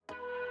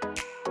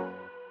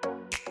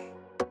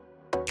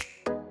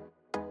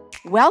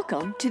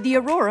Welcome to the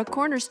Aurora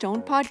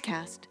Cornerstone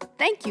Podcast.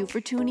 Thank you for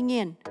tuning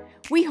in.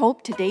 We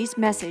hope today's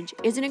message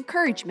is an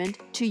encouragement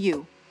to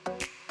you.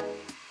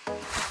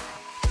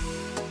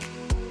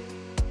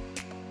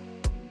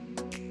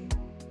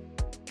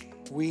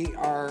 We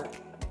are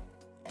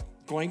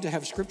going to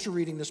have scripture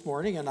reading this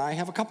morning, and I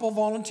have a couple of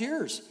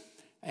volunteers.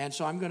 And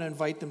so I'm going to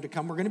invite them to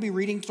come. We're going to be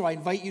reading, so I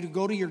invite you to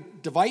go to your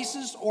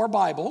devices or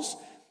Bibles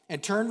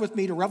and turn with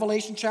me to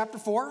Revelation chapter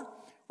 4.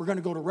 We're going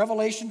to go to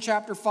Revelation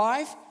chapter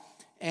 5,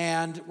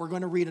 and we're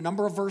going to read a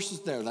number of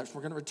verses there.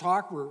 We're going to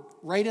talk. We're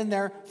right in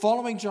there,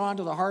 following John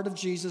to the heart of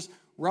Jesus.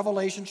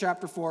 Revelation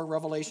chapter 4,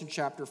 Revelation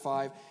chapter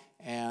 5.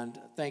 And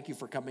thank you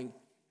for coming.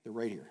 They're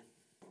right here.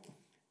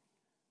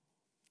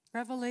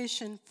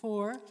 Revelation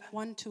 4,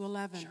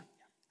 1-11. Sure.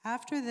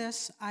 After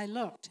this I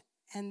looked,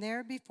 and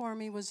there before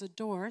me was a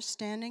door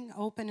standing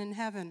open in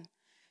heaven.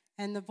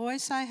 And the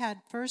voice I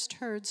had first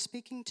heard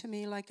speaking to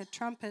me like a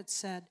trumpet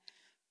said,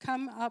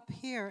 "Come up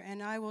here,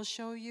 and I will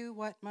show you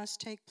what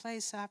must take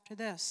place after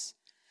this."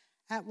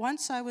 At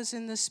once I was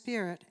in the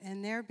Spirit,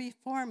 and there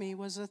before me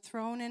was a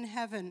throne in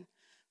heaven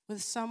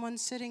with someone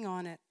sitting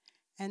on it.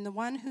 And the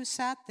one who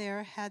sat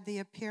there had the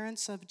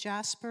appearance of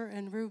jasper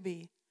and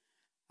ruby.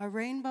 A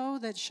rainbow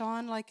that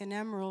shone like an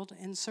emerald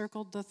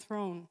encircled the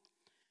throne.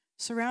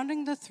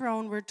 Surrounding the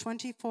throne were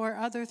 24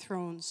 other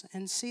thrones,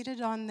 and seated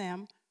on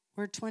them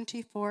were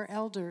 24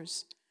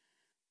 elders.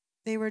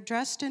 They were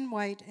dressed in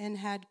white and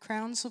had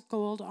crowns of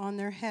gold on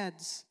their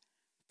heads.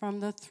 From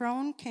the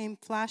throne came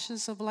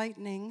flashes of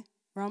lightning,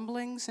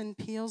 rumblings, and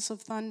peals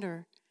of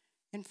thunder.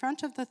 In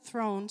front of the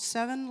throne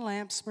 7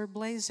 lamps were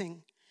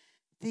blazing.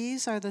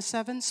 These are the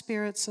 7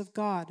 spirits of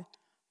God.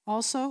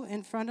 Also,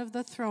 in front of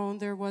the throne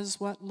there was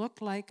what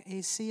looked like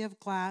a sea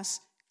of glass,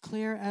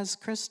 clear as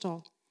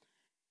crystal.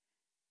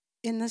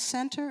 In the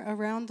center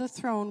around the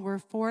throne were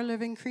 4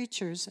 living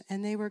creatures,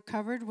 and they were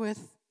covered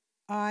with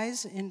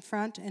eyes in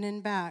front and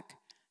in back.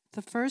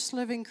 The first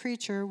living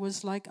creature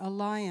was like a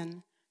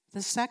lion.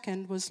 The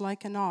second was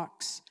like an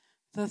ox.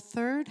 The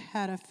third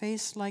had a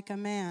face like a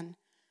man.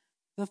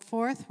 The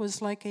fourth was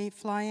like a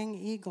flying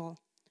eagle.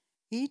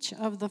 Each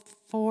of the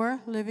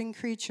 4 living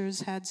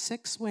creatures had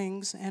 6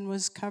 wings and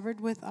was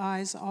covered with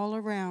eyes all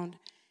around,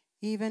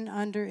 even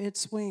under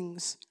its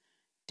wings.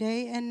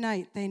 Day and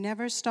night they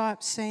never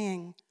stopped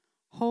saying,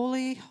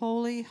 "Holy,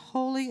 holy,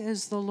 holy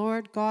is the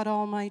Lord God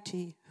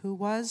Almighty, who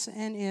was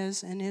and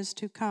is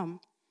to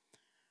come."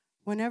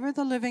 Whenever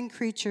the living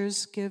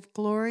creatures give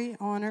glory,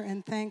 honor,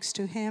 and thanks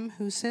to him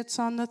who sits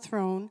on the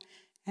throne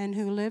and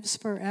who lives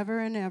forever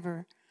and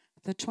ever,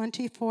 the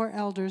 24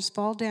 elders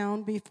fall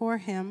down before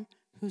him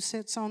who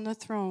sits on the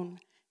throne,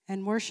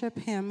 and worship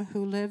him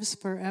who lives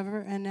forever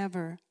and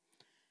ever.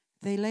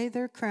 They lay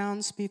their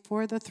crowns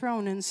before the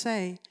throne and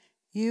say,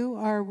 "You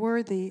are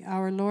worthy,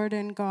 our Lord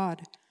and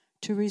God,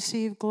 to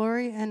receive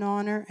glory and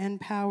honor and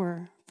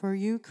power, for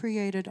you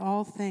created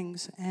all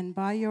things, and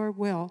by your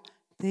will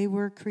they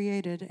were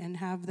created and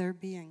have their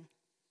being."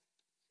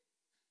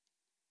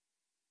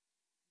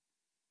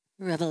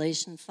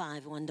 Revelation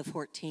 5,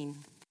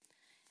 1-14.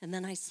 And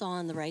then I saw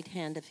on the right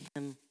hand of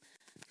him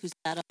who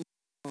sat on the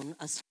throne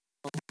a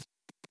scroll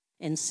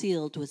and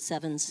sealed with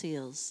 7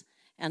 seals.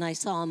 And I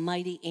saw a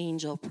mighty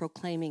angel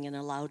proclaiming in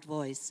a loud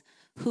voice,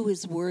 "Who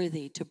is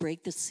worthy to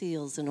break the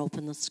seals and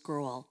open the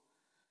scroll?"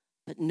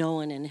 But no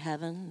one in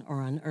heaven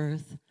or on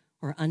earth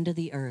or under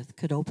the earth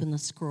could open the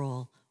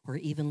scroll or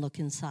even look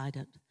inside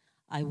it.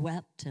 I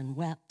wept and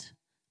wept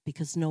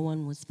because no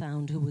one was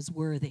found who was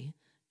worthy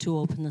to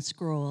open the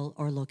scroll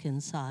or look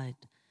inside.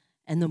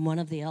 And then one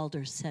of the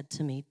elders said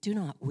to me, "Do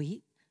not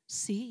weep.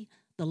 See,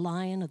 the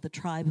Lion of the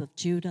tribe of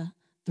Judah,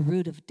 the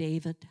Root of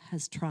David,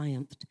 has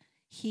triumphed.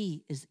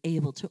 He is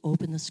able to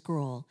open the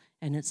scroll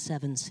and its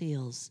 7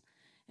 seals."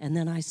 And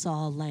then I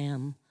saw a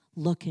lamb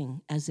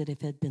looking as if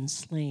it had been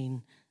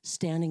slain,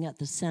 standing at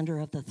the center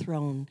of the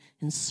throne,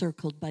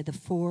 encircled by the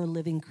 4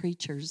 living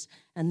creatures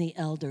and the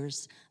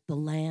elders. The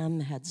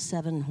lamb had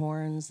 7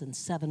 horns and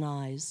 7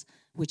 eyes,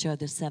 which are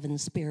the 7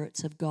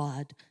 spirits of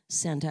God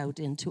sent out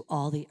into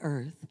all the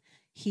earth.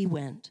 He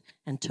went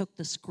and took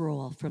the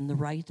scroll from the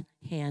right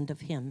hand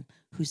of him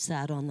who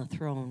sat on the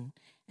throne.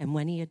 And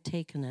when he had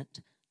taken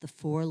it, the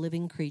 4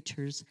 living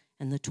creatures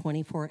and the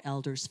 24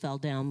 elders fell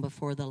down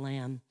before the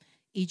Lamb.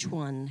 Each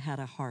one had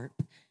a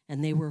harp,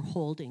 and they were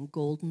holding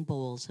golden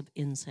bowls of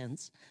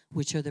incense,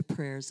 which are the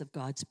prayers of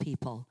God's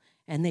people.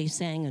 And they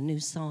sang a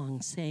new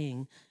song,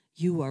 saying,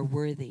 "You are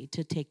worthy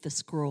to take the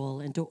scroll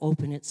and to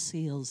open its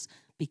seals,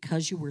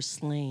 because you were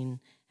slain,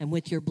 and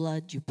with your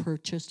blood you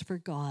purchased for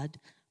God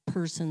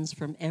persons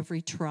from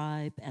every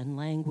tribe and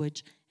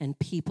language and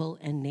people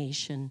and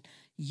nation.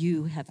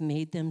 You have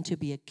made them to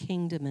be a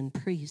kingdom and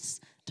priests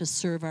to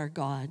serve our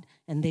God,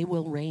 and they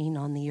will reign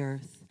on the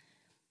earth."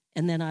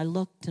 And then I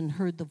looked and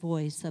heard the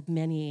voice of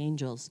many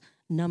angels,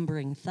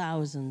 numbering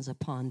thousands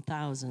upon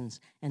thousands,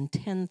 and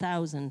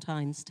 10,000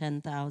 times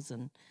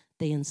 10,000.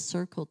 They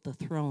encircled the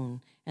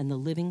throne and the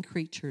living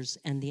creatures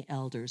and the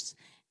elders,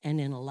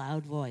 and in a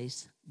loud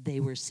voice they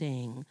were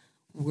saying,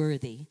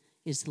 "Worthy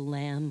is the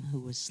Lamb who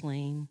was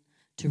slain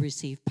to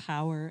receive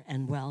power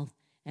and wealth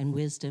and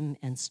wisdom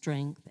and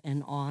strength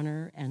and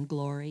honor and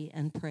glory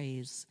and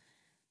praise.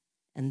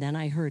 And then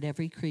I heard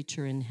every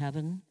creature in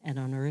heaven and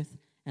on earth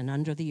and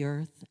under the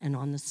earth and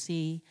on the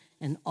sea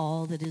and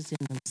all that is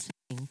in them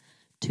saying,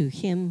 to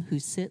him who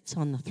sits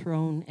on the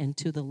throne and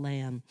to the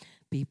Lamb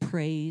be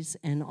praise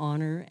and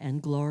honor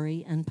and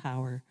glory and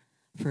power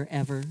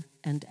forever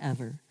and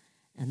ever.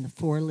 And the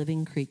 4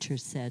 living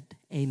creatures said,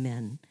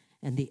 Amen.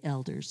 And the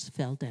elders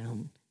fell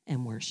down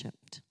and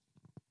worshiped.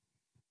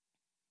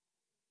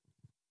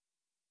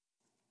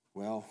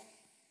 Well,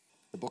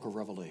 the book of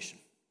Revelation.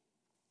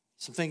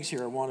 Some things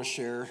here I want to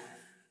share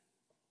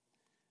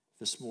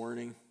this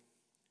morning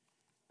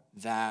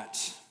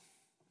that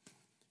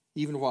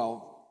even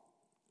while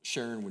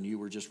Sharon, when you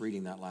were just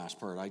reading that last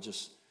part, I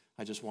just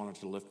wanted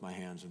to lift my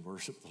hands and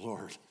worship the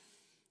Lord.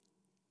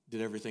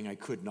 Did everything I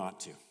could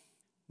not to.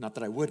 Not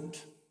that I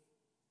wouldn't,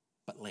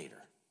 but later.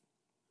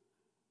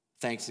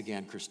 Thanks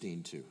again,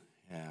 Christine, too,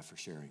 for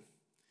sharing.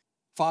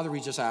 Father,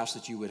 we just ask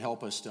that you would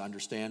help us to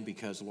understand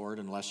because, Lord,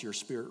 unless your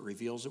Spirit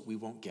reveals it, we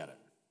won't get it.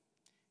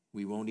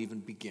 We won't even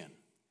begin.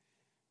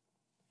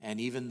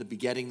 And even the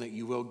begetting that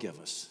you will give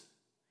us,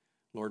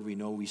 Lord, we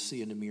know we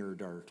see in the mirror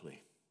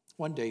darkly.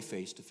 One day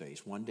face to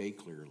face, one day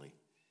clearly.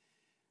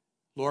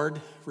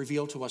 Lord,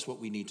 reveal to us what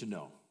we need to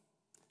know.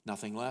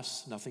 Nothing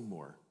less, nothing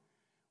more.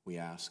 We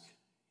ask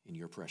in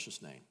your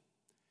precious name.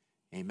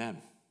 Amen.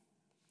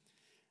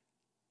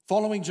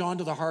 Following John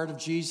to the heart of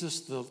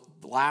Jesus, the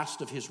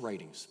last of his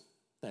writings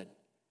that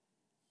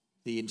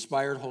the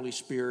inspired Holy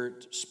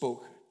Spirit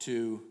spoke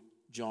to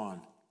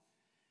John.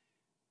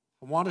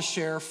 I want to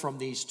share from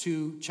these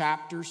 2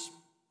 chapters.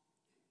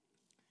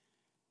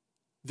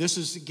 This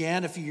is,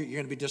 again, if you're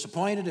going to be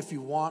disappointed if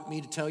you want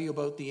me to tell you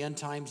about the end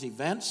times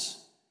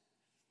events,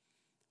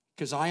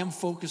 because I am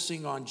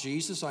focusing on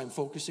Jesus. I'm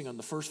focusing on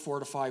the first 4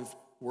 to 5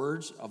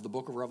 words of the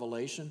book of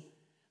Revelation,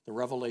 the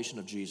revelation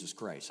of Jesus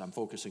Christ. I'm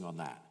focusing on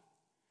that.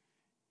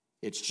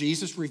 It's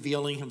Jesus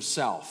revealing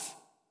himself.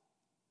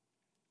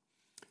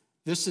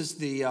 This is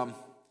the, let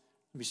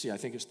me see, I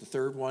think it's the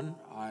third one,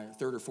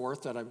 third or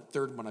fourth,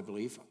 third one, I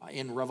believe,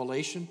 in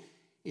Revelation.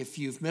 If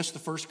you've missed the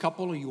first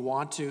couple or you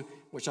want to,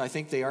 which I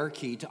think they are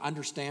key, to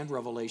understand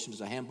Revelation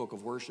as a handbook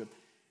of worship,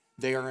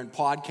 they are in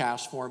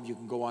podcast form. You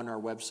can go on our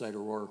website,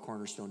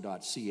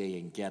 auroracornerstone.ca,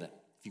 and get it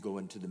if you go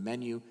into the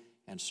menu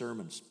and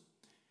sermons.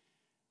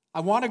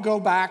 I want to go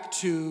back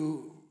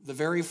to the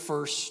very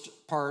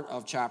first part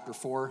of chapter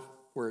 4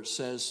 where it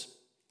says,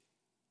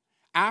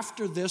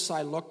 after this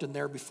I looked, and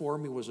there before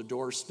me was a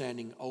door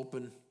standing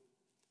open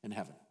in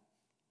heaven.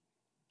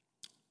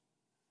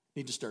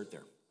 Need to start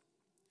there.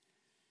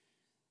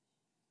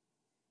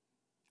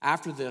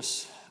 After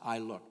this, I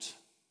looked.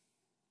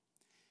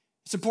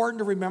 It's important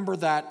to remember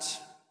that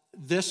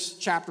this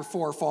chapter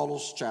 4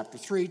 follows chapter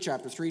 3.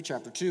 Chapter 3,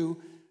 chapter 2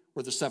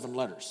 were the 7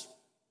 letters.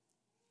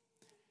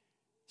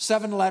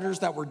 7 letters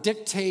that were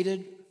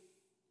dictated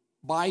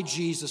by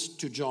Jesus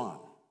to John.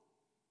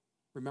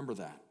 Remember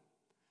that.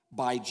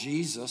 By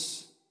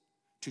Jesus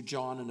to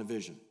John in a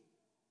vision.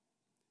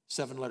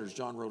 7 letters.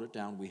 John wrote it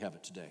down. We have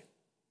it today.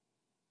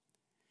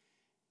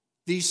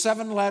 These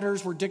 7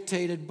 letters were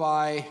dictated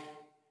by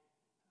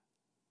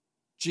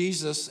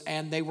Jesus,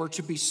 and they were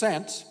to be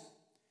sent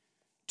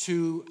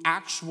to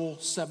actual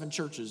 7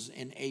 churches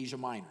in Asia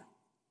Minor.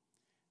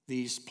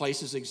 These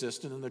places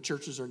existed, and the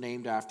churches are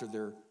named after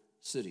their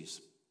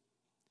cities.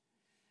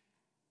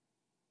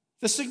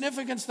 The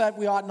significance that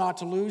we ought not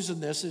to lose in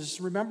this is,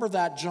 remember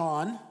that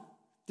John,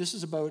 this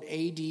is about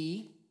AD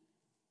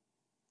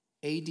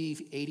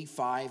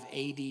 85,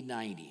 AD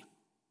 90,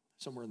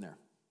 somewhere in there.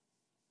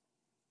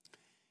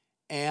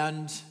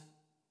 And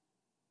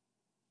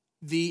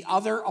the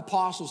other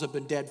apostles have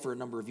been dead for a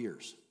number of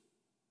years.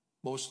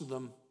 Most of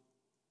them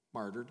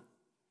martyred.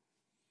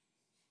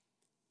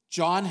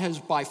 John has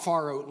by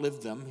far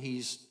outlived them.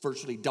 He's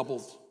virtually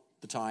doubled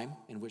the time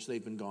in which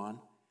they've been gone.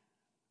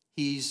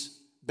 He's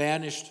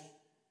banished,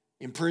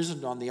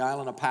 imprisoned on the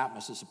island of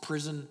Patmos. It's a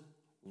prison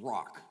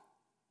rock.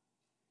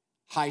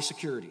 High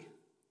security.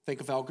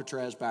 Think of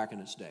Alcatraz back in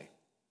its day.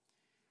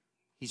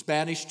 He's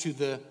banished to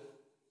the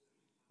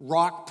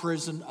rock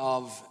prison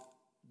of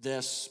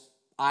this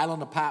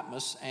island of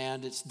Patmos,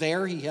 and it's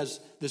there he has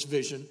this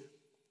vision.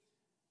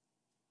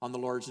 On the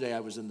Lord's day I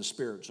was in the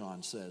Spirit,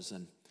 John says.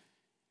 And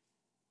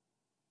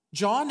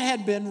John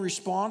had been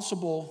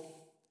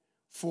responsible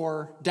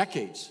for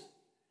decades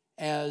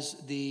as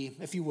the,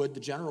 if you would, the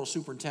general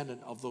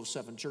superintendent of those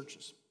 7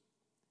 churches.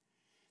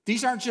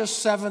 These aren't just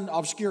 7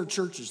 obscure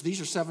churches.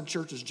 These are 7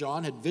 churches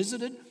John had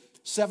visited,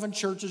 7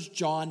 churches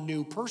John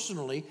knew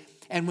personally.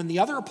 And when the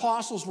other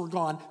apostles were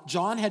gone,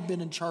 John had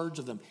been in charge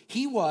of them.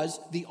 He was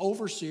the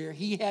overseer.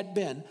 He had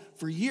been,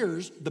 for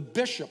years, the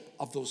bishop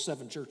of those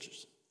 7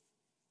 churches.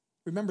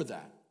 Remember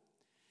that.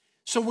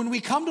 So when we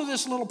come to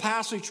this little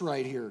passage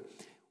right here,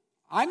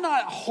 I'm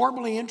not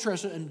horribly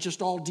interested in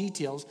just all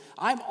details.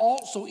 I'm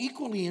also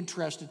equally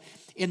interested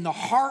in the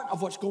heart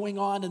of what's going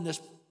on in this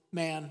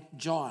man,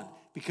 John.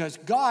 Because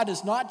God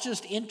is not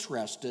just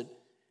interested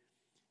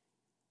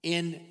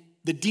in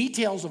the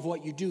details of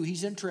what you do.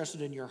 He's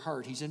interested in your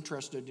heart. He's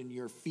interested in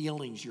your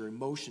feelings, your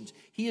emotions.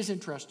 He is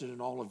interested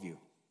in all of you.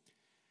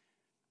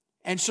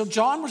 And so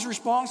John was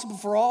responsible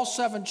for all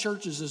 7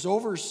 churches as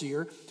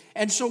overseer.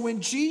 And so when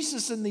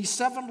Jesus in these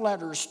 7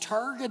 letters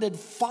targeted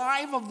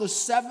 5 of the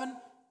 7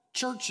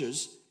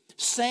 churches,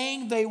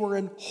 saying they were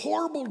in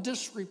horrible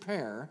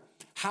disrepair,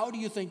 how do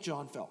you think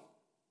John felt?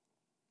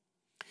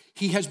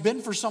 He has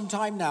been for some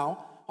time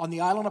now on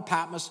the island of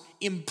Patmos,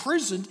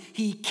 imprisoned.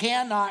 He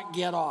cannot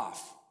get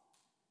off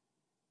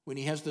when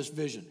he has this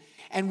vision.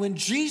 And when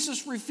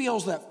Jesus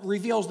reveals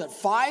that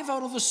 5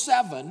 out of the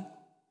 7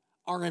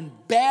 are in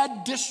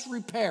bad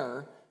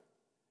disrepair,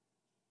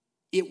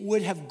 it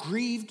would have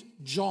grieved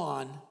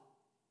John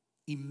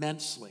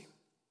immensely.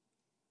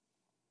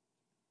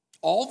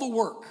 All the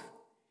work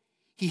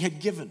he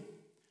had given,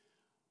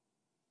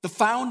 the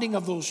founding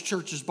of those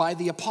churches by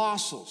the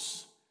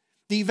apostles,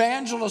 the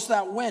evangelists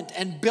that went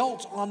and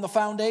built on the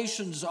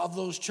foundations of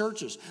those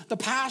churches, the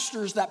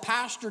pastors that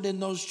pastored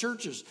in those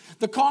churches,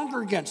 the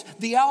congregants,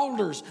 the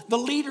elders, the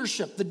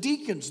leadership, the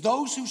deacons,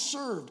 those who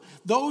served,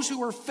 those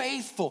who were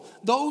faithful,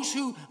 those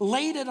who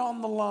laid it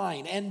on the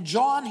line, and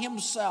John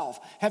himself,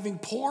 having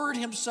poured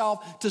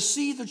himself to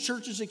see the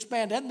churches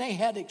expand, and they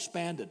had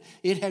expanded.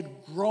 It had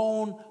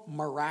grown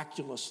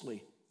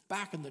miraculously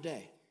back in the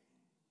day.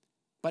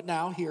 But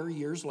now, here,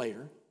 years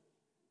later,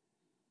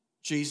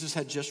 Jesus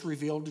had just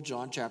revealed to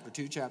John, chapter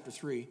 2, chapter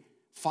 3,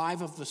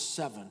 5 of the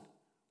 7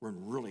 were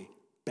in really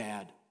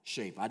bad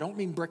shape. I don't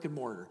mean brick and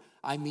mortar.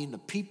 I mean the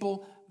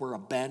people were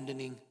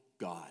abandoning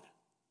God.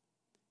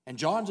 And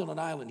John's on an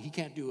island. He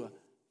can't do a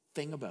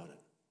thing about it.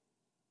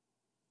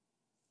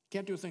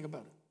 Can't do a thing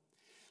about it.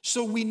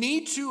 So we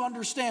need to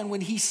understand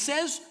when he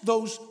says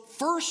those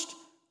first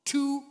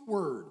 2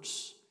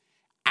 words,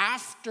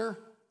 after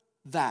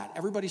that.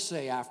 Everybody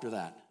say after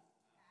that.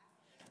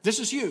 This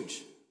is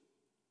huge.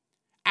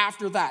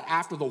 After that,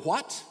 after the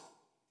what?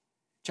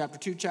 Chapter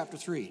 2, chapter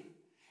 3.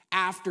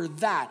 After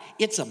that,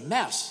 it's a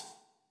mess.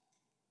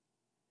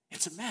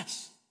 It's a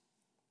mess.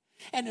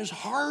 And his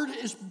heart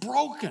is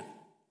broken.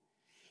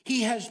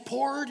 He has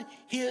poured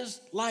his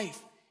life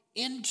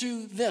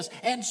into this,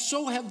 and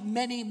so have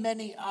many,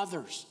 many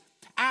others.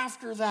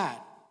 After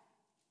that,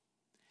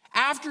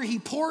 after he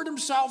poured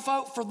himself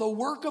out for the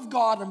work of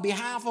God on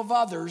behalf of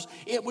others,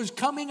 it was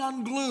coming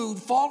unglued,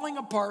 falling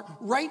apart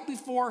right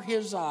before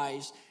his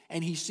eyes,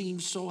 and he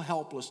seemed so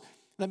helpless.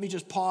 Let me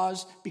just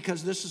pause,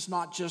 because this is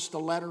not just a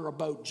letter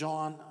about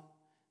John.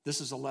 This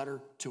is a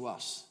letter to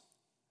us.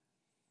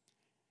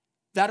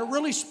 That it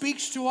really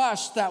speaks to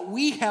us that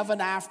we have an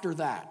after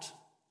that,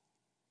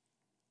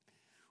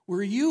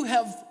 where you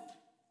have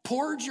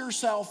poured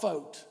yourself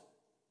out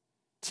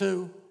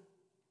to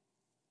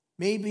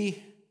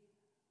maybe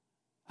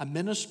a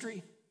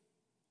ministry,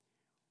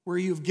 where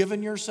you've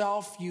given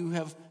yourself, you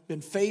have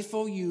been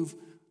faithful, you've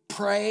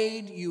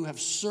prayed, you have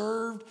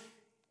served,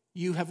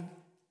 you have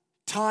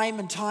time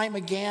and time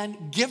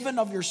again given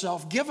of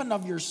yourself,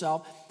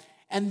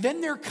 and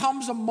then there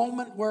comes a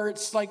moment where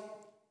it's like,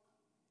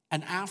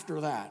 and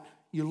after that,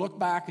 you look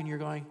back and you're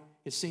going,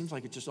 it seems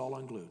like it's just all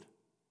unglued.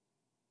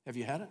 Have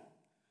you had it?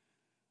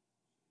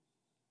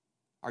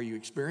 Are you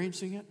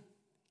experiencing it?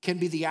 Can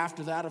be the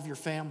after that of your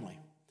family.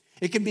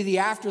 It can be the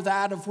after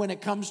that of when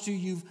it comes to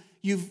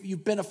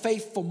you've been a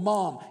faithful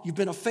mom, you've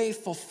been a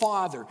faithful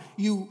father,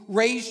 you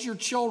raised your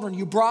children,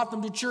 you brought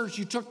them to church,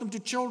 you took them to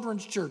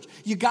children's church,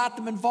 you got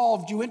them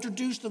involved, you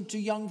introduced them to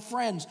young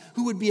friends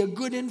who would be a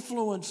good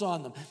influence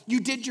on them.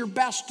 You did your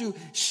best to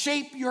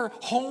shape your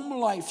home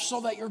life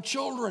so that your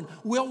children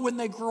will, when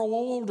they grow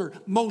older,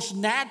 most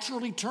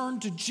naturally turn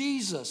to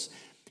Jesus.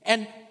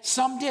 And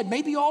some did.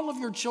 Maybe all of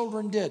your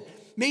children did.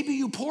 Maybe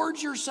you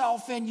poured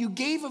yourself in, you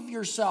gave of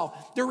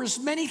yourself. There was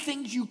many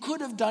things you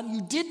could have done,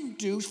 you didn't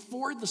do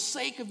for the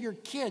sake of your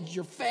kids,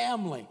 your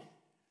family.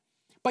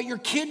 But your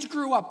kids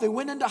grew up, they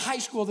went into high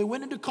school, they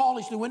went into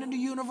college, they went into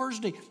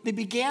university, they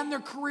began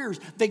their careers,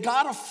 they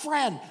got a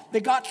friend,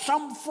 they got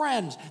some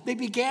friends, they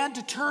began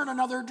to turn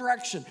another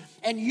direction.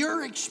 And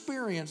you're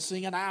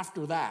experiencing it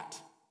after that.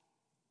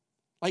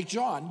 Like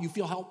John, you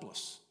feel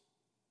helpless.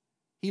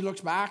 He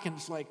looks back and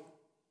it's like,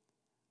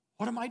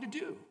 what am I to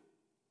do?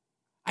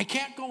 I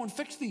can't go and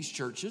fix these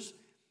churches.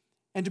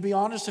 And to be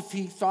honest, if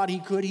he thought he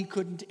could, he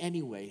couldn't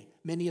anyway.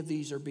 Many of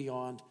these are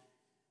beyond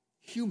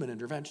human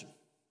intervention.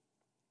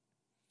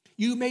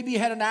 You maybe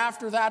had an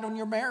after that on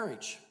your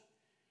marriage.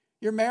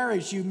 Your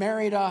marriage, you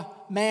married a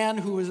man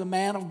who was a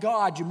man of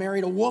God. You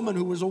married a woman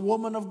who was a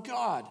woman of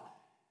God.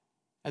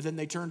 And then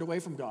they turned away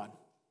from God.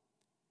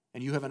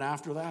 And you have an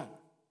after that.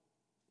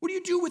 What do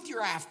you do with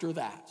your after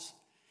that?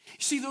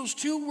 You see, those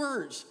 2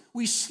 words,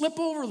 we slip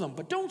over them,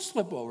 but don't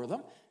slip over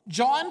them.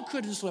 John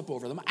couldn't slip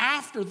over them.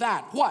 After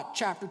that, what?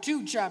 Chapter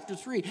 2, chapter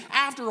 3.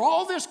 After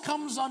all this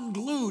comes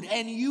unglued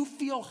and you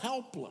feel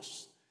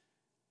helpless.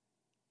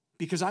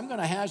 Because I'm going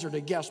to hazard a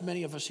guess,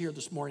 many of us here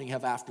this morning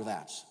have after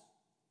that's.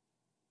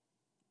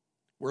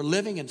 We're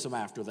living in some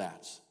after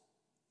that's.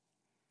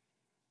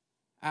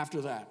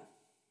 After that.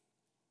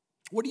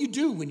 What do you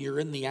do when you're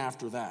in the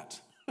after that?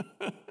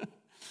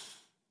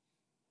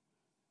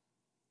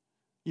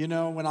 You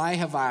know, when I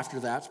have after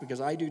that's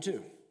because I do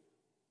too.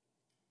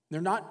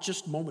 They're not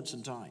just moments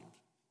in time.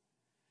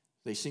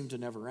 They seem to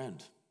never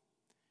end.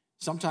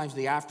 Sometimes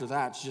the after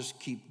that's just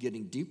keep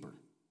getting deeper.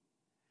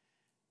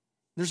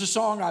 There's a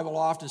song I will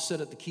often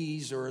sit at the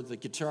keys or the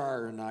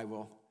guitar and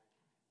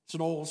it's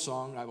an old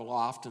song, I will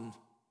often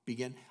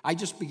I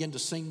just begin to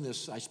sing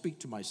this. I speak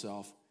to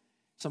myself.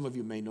 Some of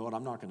you may know it.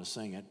 I'm not going to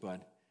sing it,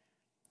 but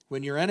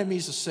when your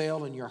enemies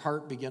assail and your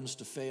heart begins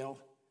to fail,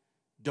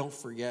 don't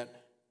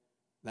forget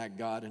that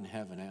God in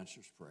heaven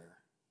answers prayer.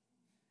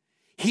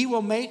 He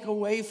will make a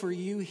way for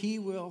you. He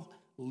will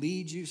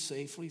lead you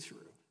safely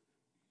through.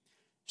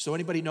 So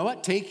anybody know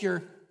it? Take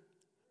your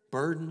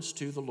burdens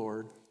to the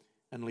Lord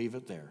and leave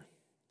it there.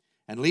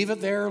 And leave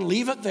it there,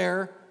 leave it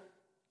there.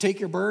 Take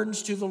your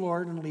burdens to the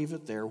Lord and leave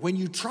it there. When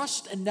you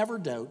trust and never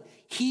doubt,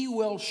 He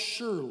will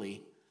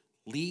surely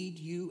lead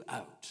you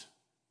out.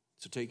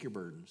 So take your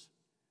burdens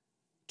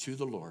to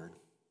the Lord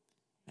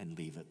and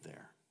leave it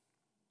there.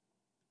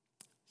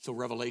 So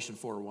Revelation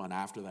 4:1,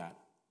 after that,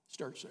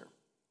 starts there.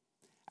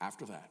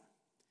 After that.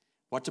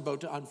 What's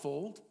about to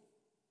unfold?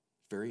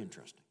 Very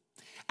interesting.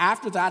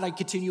 After that, I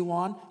continue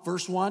on,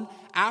 verse 1.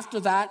 After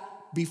that,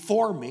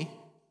 before me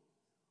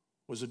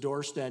was a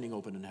door standing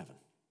open in heaven.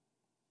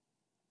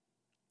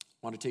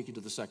 I want to take you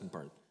to the second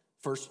part.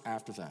 First,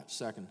 after that.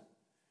 Second,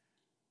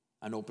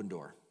 an open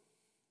door.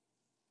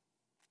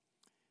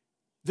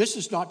 This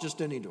is not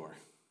just any door.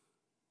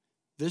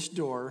 This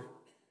door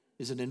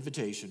is an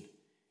invitation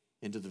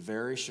into the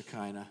very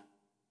Shekinah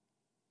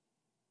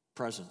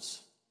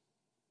presence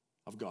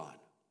of God.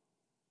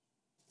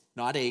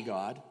 Not a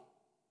God,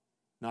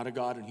 not a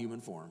God in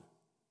human form.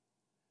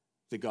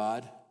 The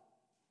God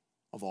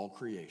of all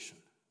creation.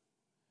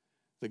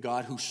 The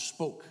God who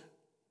spoke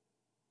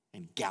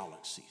and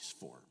galaxies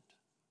formed.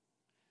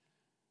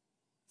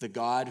 The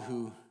God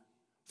who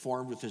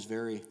formed with His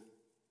very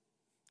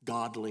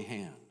godly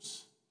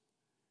hands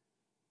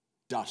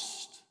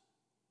dust,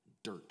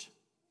 dirt,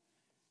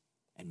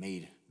 and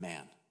made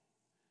man.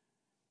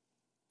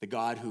 The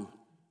God who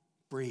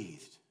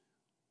breathed.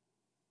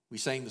 We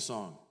sang the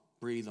song,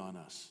 breathe on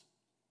us,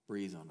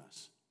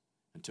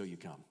 until you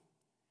come.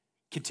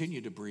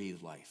 Continue to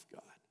breathe life,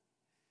 God.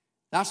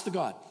 That's the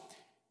God.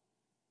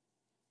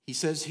 He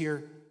says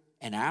here,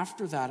 and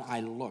after that I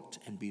looked,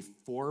 and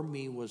before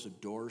me was a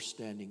door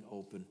standing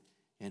open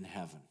in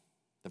heaven.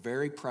 The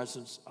very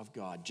presence of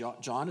God.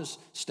 John is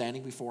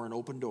standing before an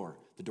open door.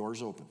 The door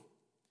is open.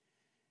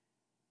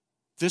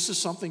 This is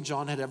something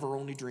John had ever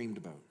only dreamed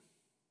about.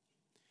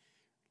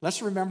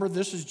 Let's remember,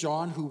 this is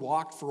John who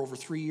walked for over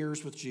 3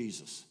 years with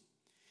Jesus.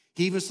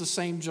 He was the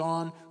same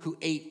John who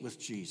ate with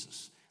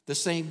Jesus. The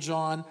same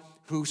John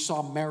who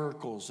saw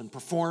miracles and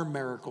performed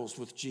miracles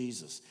with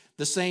Jesus.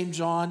 The same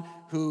John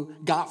who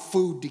got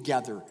food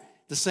together.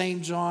 The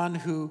same John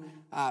who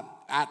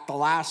at the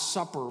Last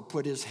Supper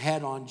put his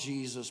head on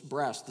Jesus'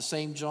 breast. The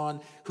same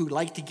John who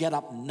liked to get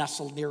up and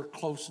nestle near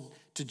close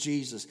to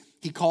Jesus.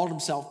 He called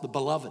himself the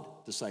beloved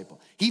disciple.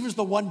 He was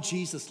the one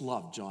Jesus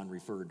loved, John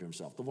referred to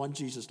himself. The one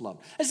Jesus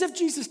loved. As if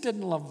Jesus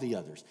didn't love the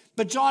others.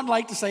 But John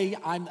liked to say,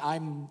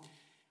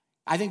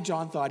 I think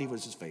John thought he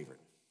was his favorite.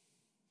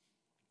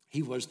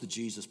 He was the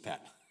Jesus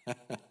pet.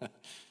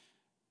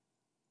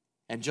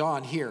 And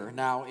John here,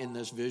 now in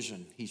this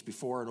vision, he's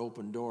before an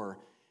open door.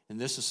 And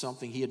this is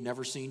something he had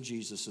never seen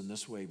Jesus in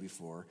this way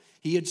before.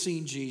 He had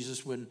seen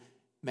Jesus when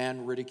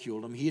man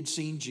ridiculed him. He had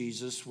seen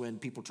Jesus when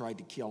people tried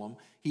to kill him.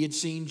 He had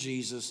seen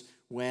Jesus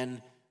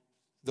when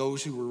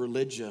those who were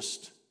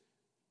religious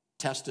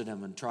tested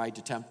him and tried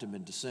to tempt him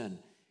into sin.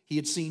 He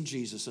had seen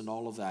Jesus in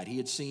all of that. He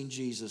had seen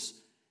Jesus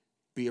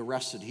be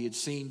arrested. He had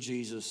seen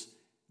Jesus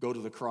go to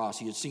the cross.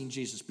 He had seen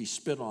Jesus be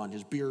spit on,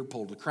 his beard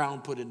pulled, the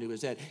crown put into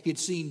his head. He had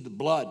seen the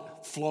blood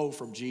flow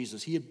from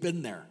Jesus. He had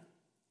been there.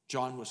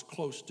 John was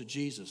close to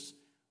Jesus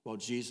while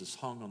Jesus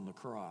hung on the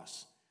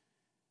cross.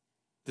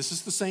 This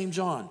is the same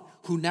John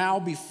who now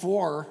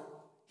before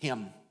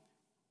him,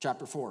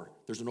 chapter 4,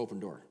 there's an open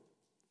door.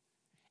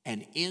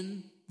 And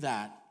in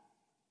that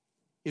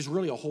is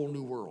really a whole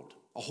new world,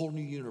 a whole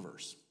new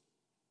universe.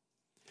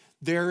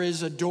 There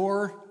is a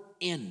door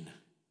in.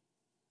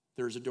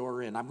 There's a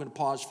door in. I'm going to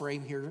pause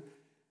frame here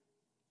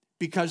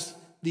because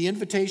the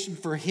invitation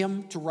for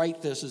him to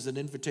write this is an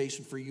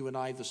invitation for you and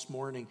I this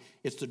morning.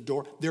 It's the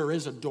door. There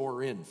is a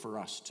door in for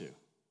us too.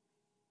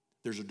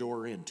 There's a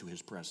door in to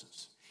his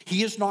presence.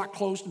 He has not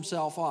closed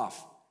himself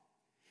off.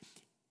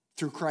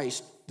 Through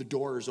Christ, the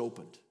door is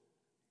opened.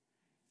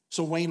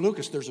 So Wayne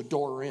Lucas, there's a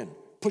door in.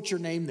 Put your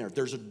name there.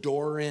 There's a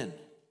door in.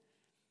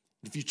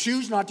 If you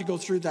choose not to go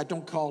through that,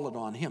 don't call it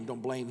on him.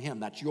 Don't blame him.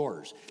 That's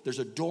yours. There's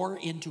a door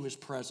into his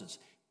presence.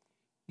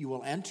 You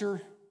will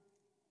enter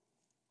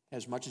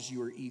as much as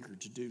you are eager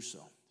to do so.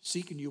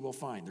 Seek and you will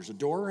find. There's a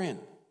door in.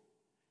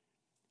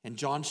 And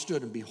John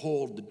stood and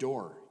behold the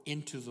door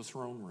into the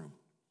throne room.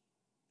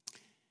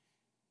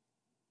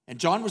 And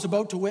John was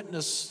about to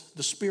witness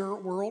the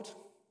spirit world,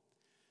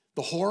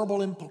 the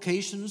horrible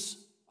implications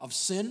of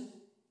sin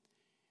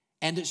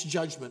and its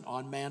judgment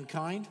on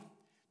mankind.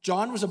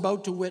 John was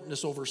about to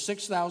witness over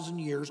 6,000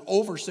 years,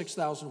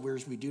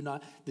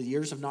 the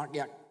years have not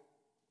yet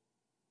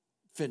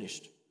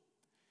finished.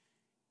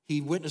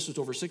 He witnesses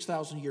over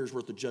 6,000 years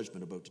worth of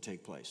judgment about to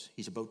take place.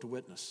 He's about to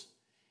witness.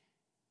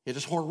 It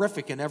is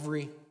horrific in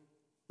every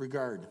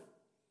regard.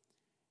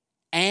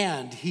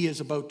 And he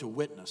is about to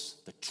witness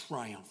the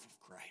triumph of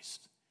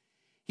Christ.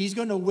 He's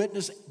going to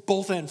witness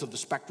both ends of the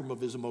spectrum of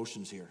his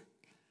emotions here.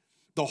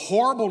 The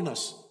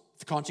horribleness,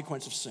 the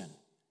consequence of sin,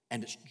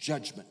 and its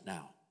judgment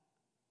now.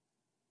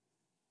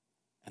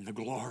 And the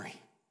glory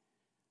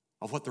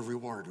of what the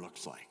reward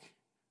looks like,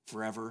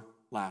 forever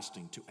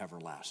lasting to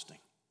everlasting.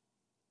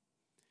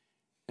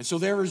 And so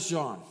there is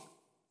John.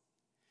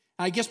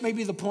 I guess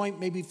maybe the point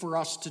maybe for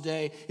us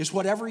today is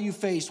whatever you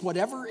face,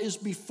 whatever is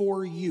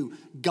before you,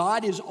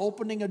 God is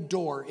opening a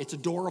door. It's a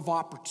door of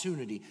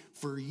opportunity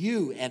for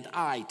you and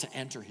I to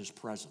enter his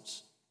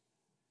presence.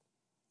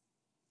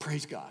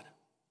 Praise God.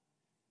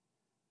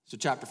 So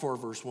chapter 4,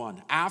 verse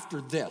 1.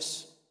 After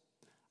this,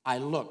 I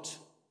looked,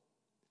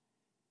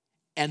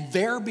 and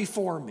there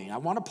before me, I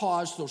want to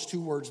pause those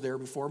two words, there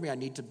before me. I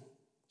need to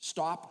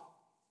stop.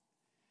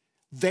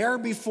 There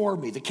before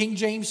me. The King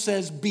James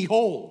says,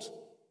 behold.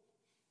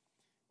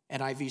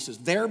 NIV says,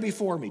 there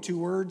before me. Two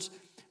words.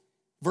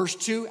 Verse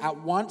 2, at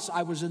once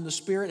I was in the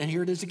Spirit, and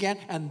here it is again,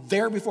 and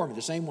there before me,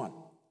 the same one,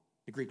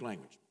 the Greek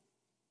language.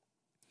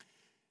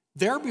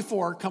 There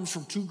before comes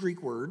from two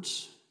Greek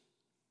words.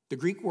 The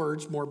Greek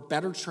words, more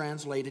better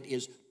translated,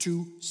 is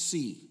to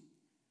see.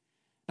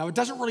 Now, it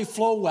doesn't really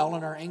flow well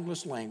in our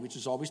English language,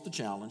 is always the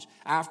challenge.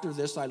 After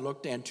this, I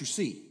looked, and to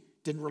see.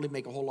 Didn't really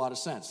make a whole lot of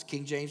sense.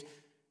 King James,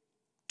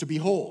 to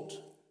behold.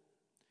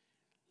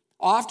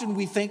 Often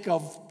we think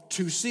of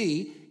to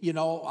see,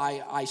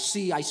 I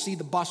see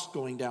the bus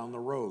going down the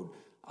road.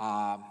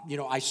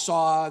 I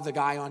saw the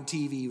guy on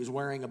TV, he was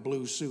wearing a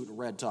blue suit and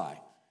red tie.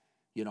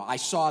 I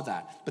saw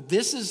that. But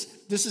this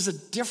is a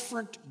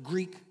different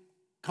Greek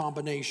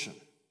combination.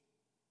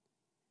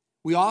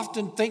 We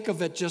often think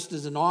of it just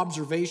as an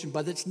observation,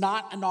 but it's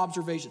not an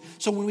observation.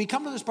 So when we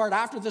come to this part,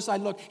 after this I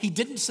look, he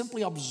didn't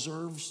simply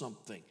observe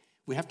something.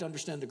 We have to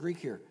understand the Greek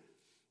here.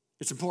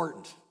 It's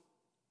important.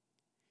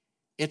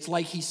 It's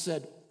like he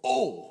said,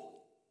 oh,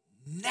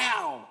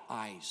 now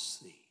I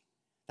see.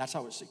 That's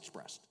how it's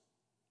expressed.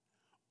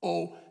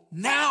 Oh,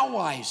 now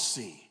I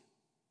see.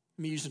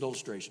 Let me use an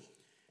illustration.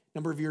 A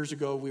number of years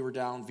ago, we were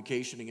down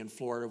vacationing in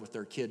Florida with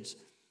our kids,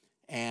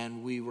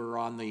 and we were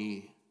on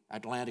the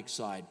Atlantic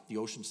side, the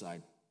ocean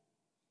side.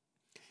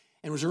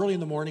 And it was early in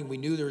the morning. We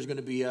knew there was going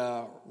to be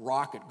a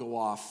rocket go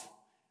off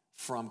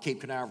from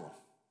Cape Canaveral.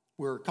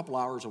 We're a couple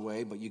hours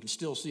away, but you can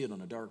still see it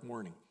on a dark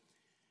morning.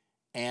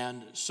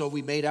 And so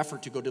we made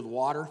effort to go to the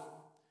water.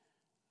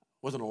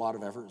 Wasn't a lot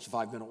of effort. It's a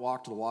 5-minute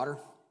walk to the water.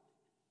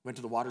 Went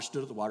to the water,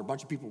 stood at the water. A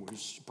bunch of people were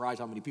surprised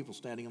how many people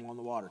standing along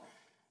the water.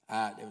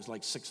 It was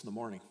like 6 in the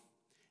morning.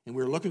 And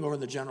we were looking over in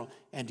the general,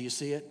 and do you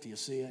see it? Do you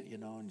see it?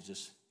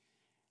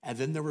 And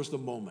then there was the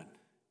moment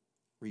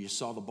where you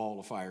saw the ball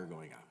of fire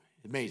going out.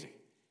 Amazing.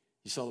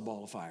 You saw the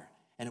ball of fire.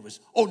 And it was,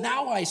 oh,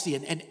 now I see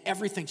it. And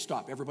everything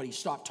stopped. Everybody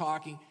stopped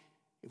talking.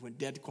 It went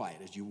dead quiet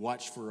as you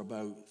watched for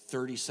about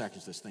 30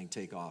 seconds this thing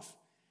take off.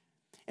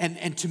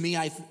 And to me,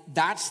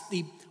 that's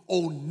the,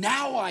 oh,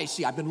 now I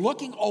see. I've been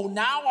looking, oh,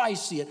 now I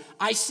see it.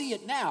 I see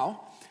it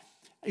now.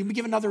 Let me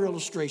give another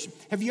illustration.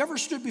 Have you ever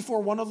stood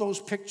before one of those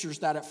pictures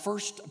that at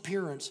first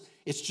appearance,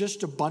 it's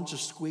just a bunch of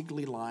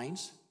squiggly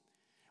lines?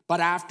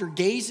 But after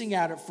gazing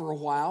at it for a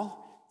while,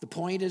 the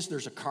point is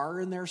there's a car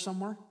in there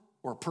somewhere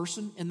or a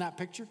person in that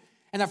picture.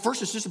 And at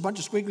first it's just a bunch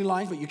of squiggly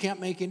lines, but you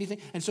can't make anything.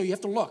 And so you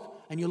have to look,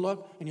 and you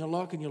look, and you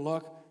look, and you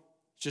look.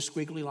 It's just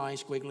squiggly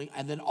lines, squiggly.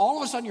 And then all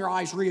of a sudden your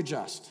eyes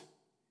readjust.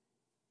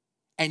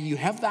 And you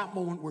have that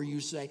moment where you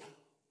say,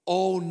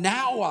 oh,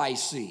 now I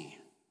see.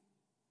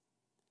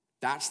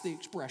 That's the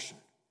expression.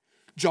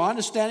 John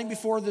is standing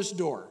before this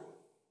door.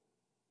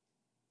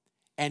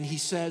 And he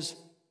says,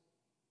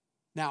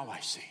 now I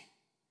see.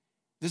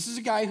 This is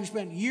a guy who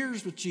spent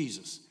years with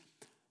Jesus.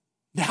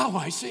 Now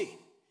I see.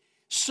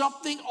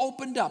 Something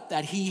opened up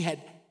that he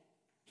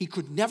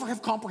could never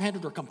have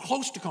comprehended or come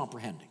close to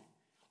comprehending.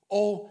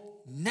 Oh,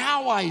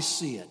 now I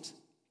see it.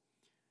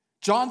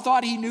 John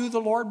thought he knew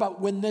the Lord,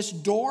 but when this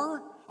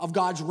door of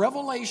God's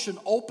revelation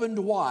opened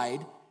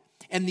wide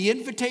and the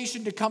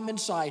invitation to come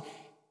inside,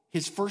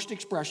 his first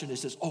expression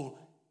is this, oh,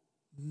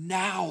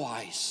 now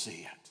I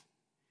see it.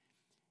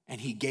 And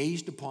he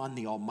gazed upon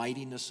the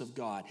almightiness of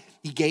God.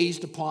 He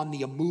gazed upon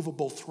the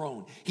immovable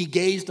throne. He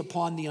gazed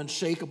upon the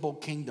unshakable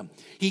kingdom.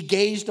 He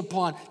gazed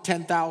upon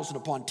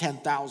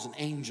 10,000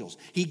 angels.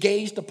 He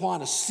gazed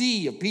upon a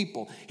sea of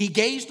people. He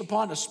gazed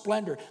upon a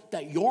splendor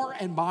that your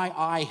and my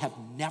eye have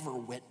never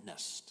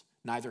witnessed.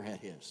 Neither had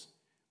his.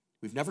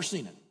 We've never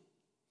seen it.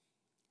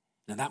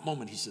 And in that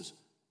moment he says,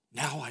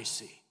 now I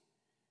see.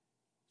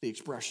 The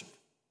expression.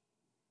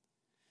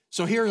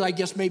 So here, I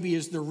guess, maybe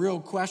is the real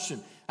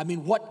question. I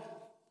mean,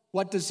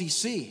 what does he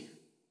see?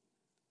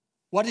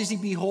 What is he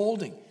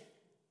beholding?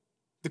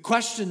 The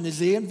question is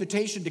the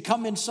invitation to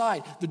come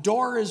inside. The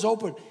door is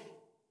open.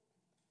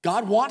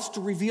 God wants to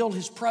reveal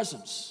his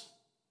presence.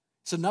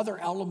 It's another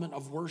element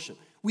of worship.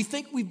 We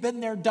think we've been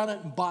there, done it,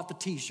 and bought the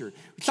t-shirt.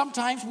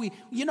 Sometimes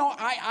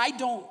I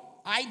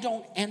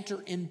don't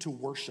enter into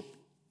worship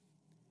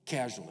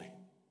casually.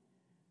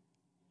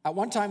 At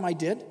one time I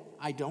did.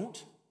 I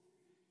don't.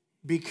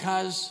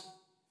 Because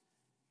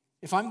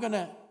if I'm going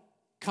to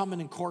come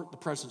in and court the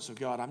presence of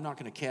God, I'm not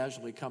going to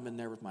casually come in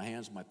there with my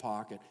hands in my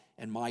pocket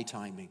and my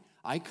timing.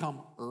 I come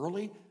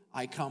early.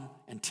 I come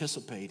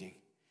anticipating,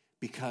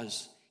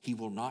 because he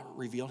will not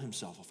reveal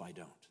himself if I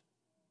don't.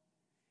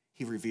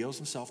 He reveals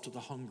himself to the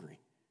hungry.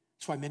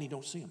 That's why many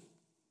don't see him.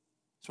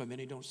 That's why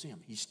many don't see him.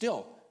 He's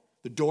still,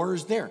 the door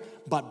is there,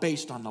 but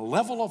based on the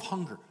level of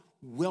hunger,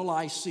 will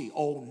I see?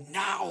 Oh,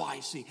 now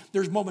I see.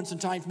 There's moments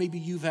and times, maybe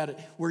you've had it,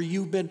 where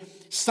you've been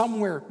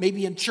somewhere,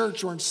 maybe in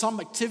church or in some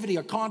activity,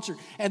 a concert,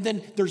 and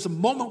then there's a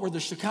moment where the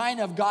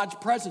Shekinah of God's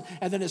presence,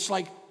 and then it's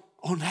like,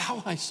 oh,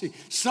 now I see.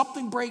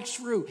 Something breaks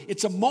through.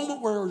 It's a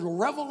moment where there's a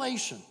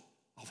revelation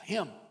of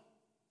him.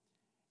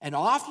 And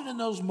often in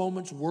those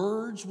moments,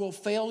 words will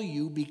fail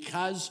you,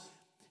 because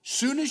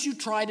soon as you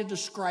try to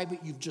describe it,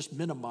 you've just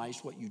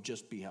minimized what you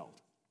just beheld.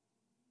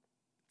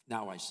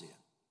 Now I see it.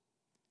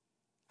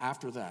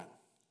 After that,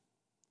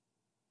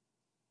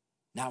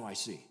 now I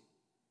see.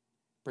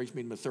 Brings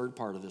me to the third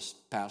part of this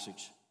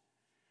passage,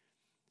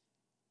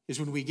 is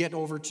when we get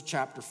over to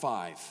chapter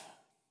 5.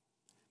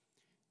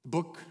 The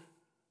book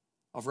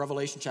of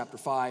Revelation, chapter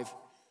 5,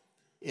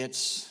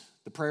 it's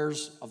the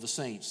prayers of the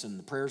saints, and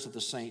the prayers of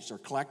the saints are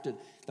collected.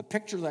 The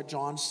picture that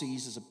John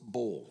sees is a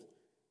bowl.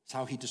 That's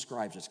how he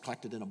describes it. It's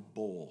collected in a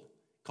bowl.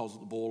 He calls it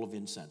the bowl of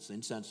incense. The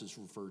incense is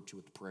referred to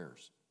with the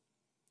prayers.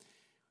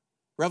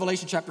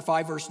 Revelation chapter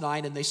 5, verse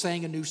 9, and they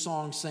sang a new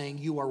song, saying,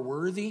 you are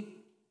worthy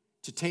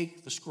to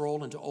take the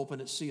scroll and to open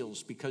its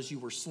seals, because you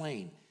were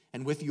slain,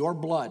 and with your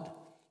blood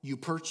you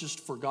purchased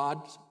for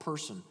God's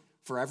person,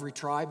 for every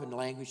tribe and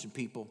language and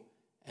people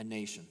and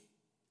nation.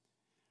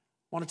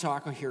 I want to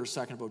talk here a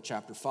second about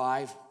chapter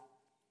 5,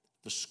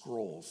 the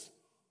scrolls.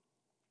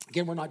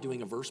 Again, we're not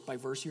doing a verse by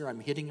verse here. I'm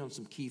hitting on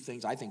some key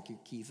things. I think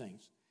key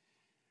things.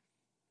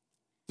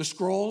 The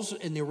scrolls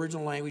in the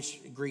original language,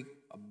 Greek,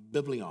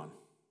 biblion.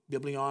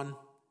 Biblion,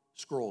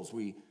 scrolls.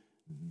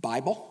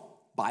 Bible,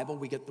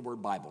 we get the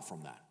word Bible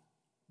from that.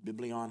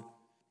 Biblion,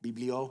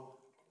 biblio,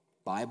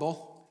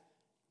 Bible.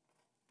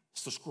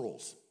 It's the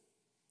scrolls.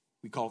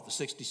 We call it the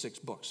 66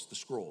 books, the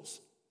scrolls.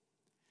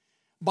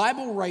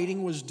 Bible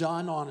writing was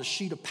done on a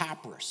sheet of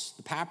papyrus.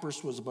 The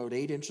papyrus was about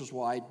 8 inches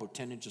wide, about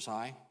 10 inches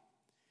high.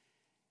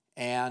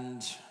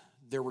 And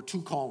there were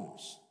 2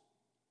 columns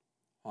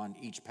on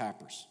each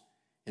papyrus.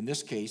 In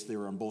this case, they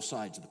were on both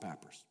sides of the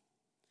papyrus.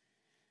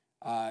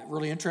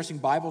 Really interesting.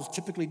 Bibles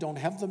typically don't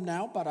have them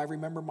now, but I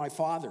remember my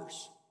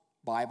father's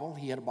Bible.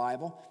 He had a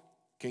Bible,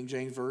 King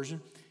James Version,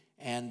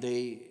 and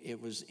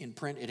it was in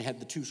print. It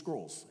had the 2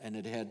 scrolls, and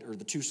it had, or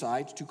the 2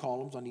 sides, 2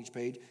 columns on each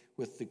page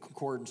with the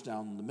concordance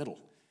down in the middle.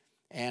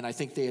 And I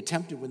think they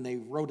attempted when they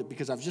wrote it,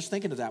 because I was just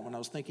thinking of that when I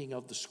was thinking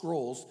of the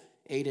scrolls,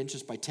 8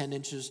 inches by 10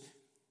 inches,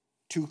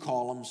 2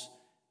 columns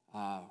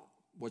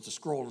was the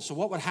scroll. And so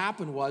what would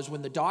happen was,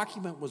 when the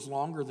document was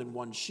longer than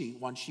one sheet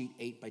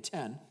 8 by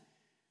 10,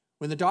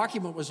 when the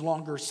document was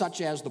longer,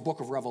 such as the book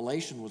of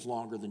Revelation was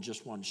longer than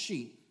just one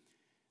sheet,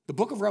 the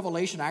book of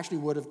Revelation actually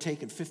would have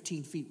taken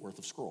 15 feet worth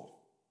of scroll.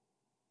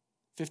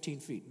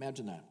 15 feet,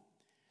 imagine that.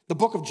 The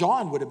book of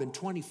John would have been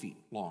 20 feet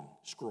long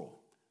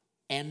scroll,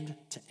 end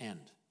to end.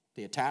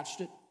 They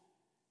attached it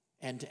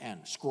end to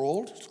end.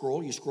 Scroll,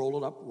 you scroll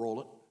it up,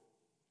 roll it.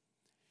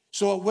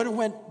 So it would have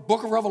went,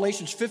 book of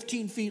Revelation's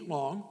 15 feet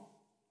long.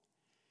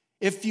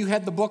 If you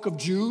had the book of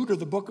Jude or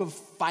the book of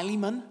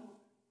Philemon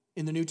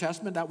in the New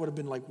Testament, that would have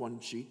been like one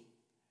sheet,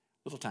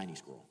 little tiny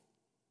scroll.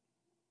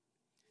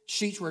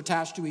 Sheets were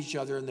attached to each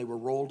other, and they were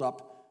rolled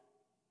up,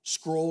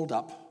 scrolled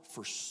up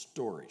for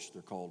storage.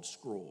 They're called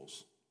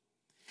scrolls.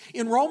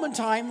 In Roman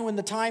time, when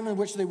the time in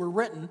which they were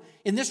written,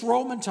 in this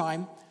Roman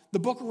time, the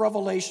book of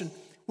Revelation,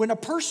 when a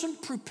person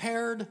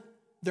prepared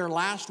their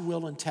last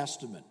will and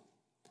testament.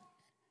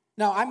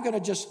 Now, I'm going to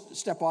just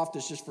step off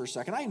this just for a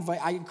second.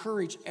 I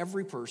encourage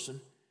every person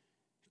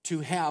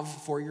to have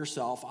for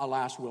yourself a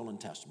last will and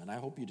testament. I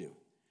hope you do.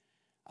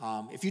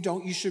 If you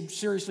don't, you should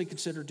seriously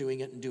consider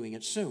doing it, and doing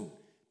it soon.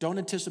 Don't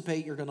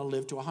anticipate you're going to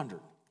live to 100.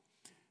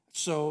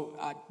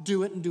 So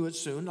do it, and do it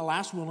soon. A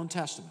last will and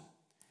testament.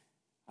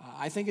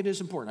 I think it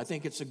is important. I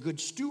think it's a good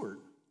steward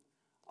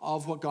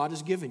of what God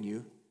has given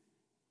you,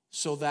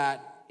 so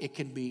that it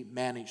can be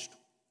managed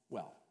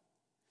well.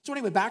 So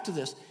anyway, back to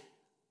this.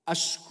 A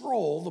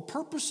scroll, the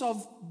purpose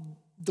of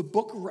the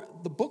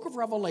book of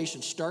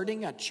Revelation,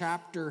 starting at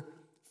chapter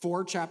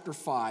 4, chapter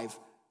 5,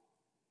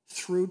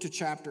 through to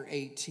chapter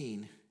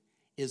 18,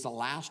 is the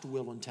last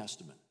will and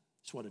testament.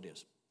 That's what it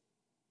is.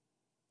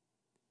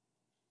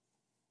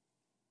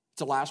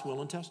 It's a last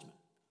will and testament.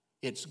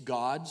 It's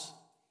God's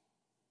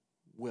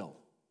will.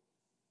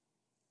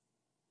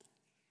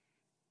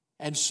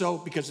 And so,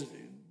 because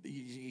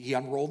he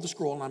unrolled the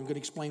scroll, and I'm going to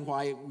explain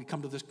why we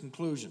come to this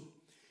conclusion.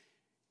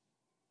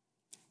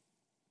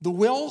 The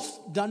will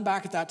done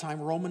back at that time,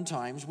 Roman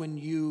times, when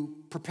you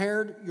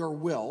prepared your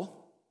will,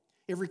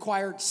 It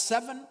required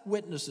 7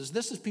 witnesses.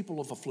 This is people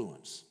of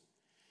affluence.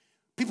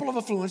 People of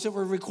affluence, it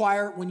would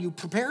require, when you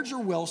prepared your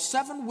will,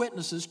 7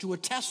 witnesses to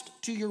attest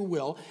to your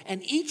will,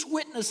 and each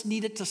witness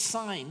needed to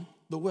sign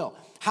the will.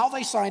 How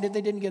they signed it, they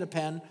didn't get a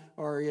pen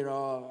or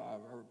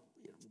or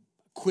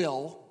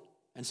quill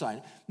and sign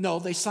it. No,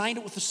 they signed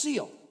it with a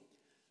seal.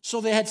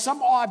 So they had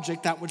some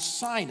object that would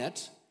sign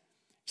it.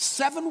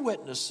 7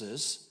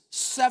 witnesses,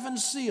 7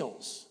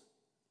 seals.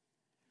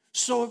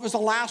 So it was a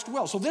last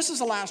will. So this is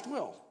a last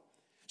will.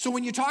 So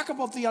when you talk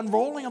about the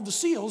unrolling of the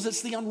seals,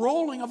 it's the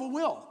unrolling of a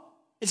will.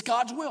 It's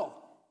God's will.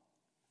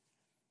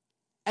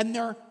 And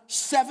there are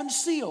 7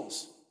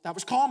 seals. That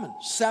was common.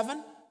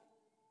 7.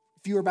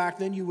 If you were back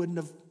then, you wouldn't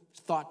have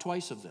thought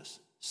twice of this.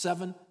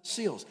 7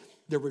 seals.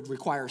 There would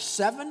require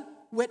 7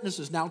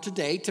 witnesses. Now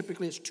today,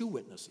 typically it's 2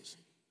 witnesses.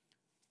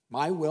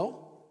 My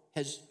will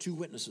has 2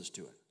 witnesses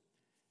to it.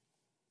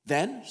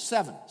 Then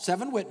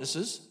 7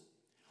 witnesses.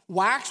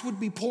 Wax would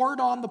be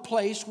poured on the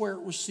place where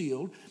it was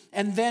sealed,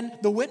 and then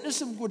the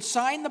witness would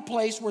sign the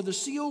place where the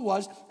seal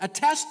was,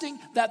 attesting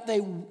that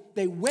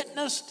they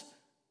witnessed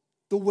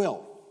the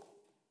will.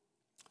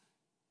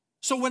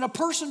 So when a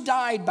person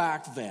died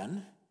back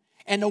then,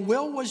 and a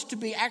will was to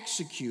be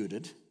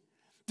executed,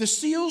 the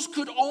seals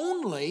could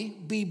only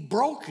be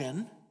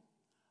broken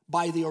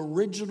by the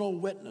original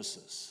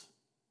witnesses.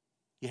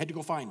 You had to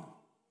go find them.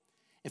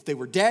 If they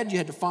were dead, you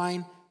had to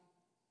find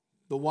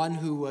the one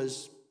who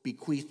was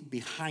bequeathed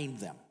behind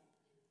them.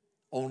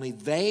 Only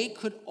they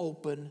could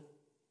open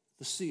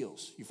the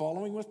seals. You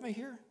following with me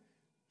here?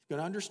 You're going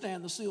to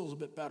understand the seals a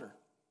bit better.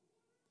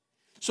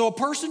 So a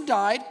person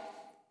died.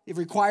 It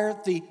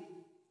required the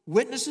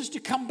witnesses to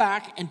come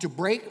back and to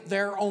break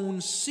their own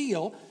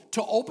seal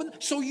to open,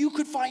 so you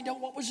could find out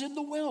what was in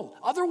the will.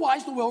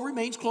 Otherwise, the will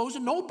remains closed,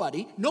 and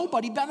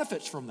nobody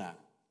benefits from that.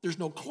 There's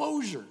no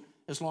closure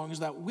as long as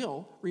that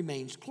will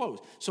remains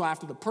closed. So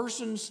after the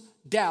person's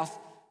death,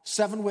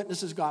 7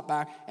 witnesses got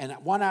back, and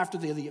one after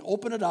the other, you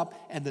open it up,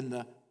 and then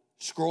the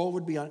scroll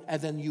would be on,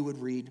 and then you would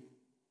read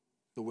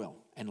the will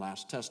and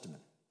last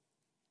testament.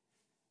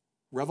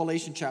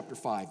 Revelation chapter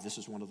 5, this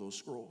is one of those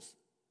scrolls.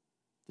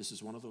 This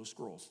is one of those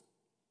scrolls.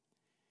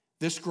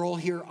 This scroll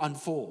here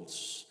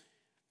unfolds.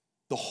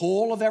 The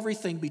whole of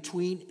everything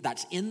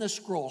that's in the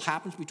scroll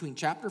happens between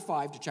chapter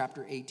 5 to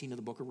chapter 18 of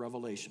the book of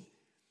Revelation.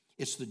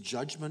 It's the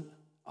judgment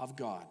of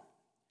God.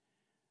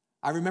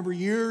 I remember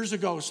years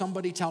ago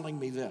somebody telling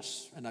me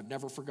this, and I've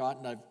never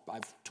forgotten.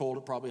 I've told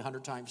it probably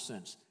 100 times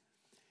since.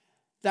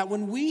 That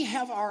when we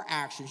have our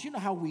actions, you know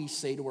how we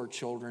say to our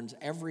children,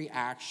 every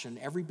action,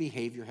 every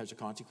behavior has a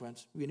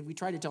consequence? We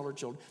try to tell our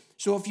children,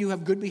 so if you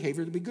have good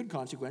behavior, there'll be good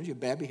consequences. You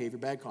have bad behavior,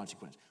 bad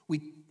consequence.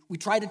 We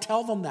try to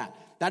tell them that.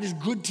 That is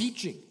good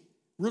teaching,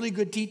 really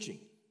good teaching.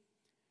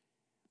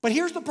 But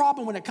here's the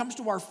problem when it comes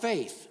to our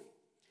faith.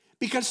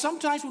 Because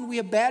sometimes when we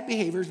have bad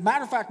behavior, as a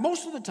matter of fact,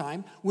 most of the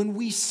time, when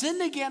we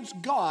sin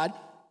against God,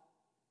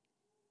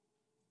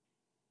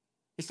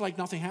 it's like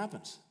nothing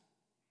happens.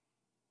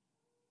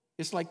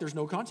 It's like there's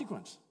no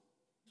consequence.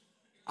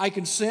 I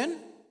can sin.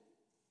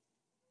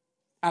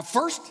 At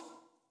first,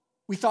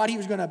 we thought he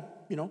was going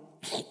to,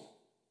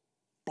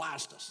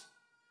 blast us.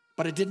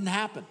 But it didn't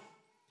happen.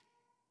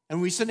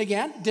 And we sin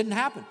again, it didn't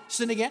happen.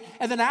 Sin again.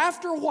 And then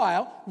after a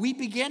while, we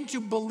begin to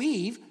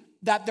believe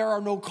that there are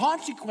no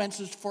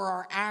consequences for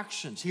our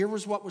actions. Here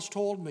was what was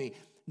told me.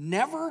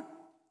 Never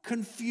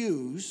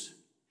confuse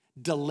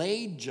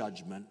delayed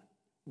judgment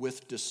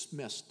with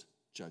dismissed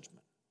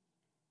judgment.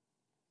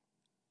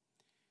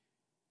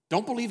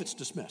 Don't believe it's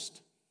dismissed.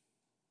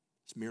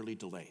 It's merely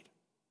delayed.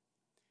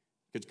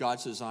 Because God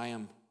says, I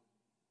am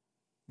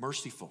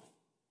merciful,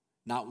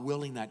 not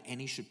willing that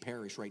any should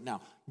perish right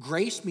now.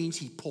 Grace means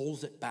he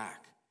pulls it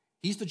back.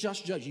 He's the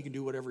just judge. He can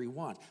do whatever he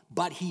wants.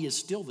 But he is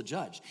still the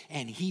judge,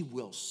 and he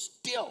will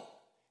still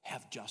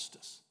have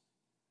justice.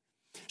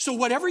 So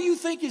whatever you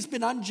think has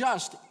been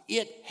unjust,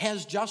 it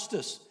has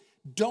justice.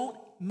 Don't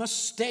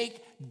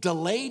mistake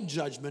delayed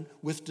judgment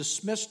with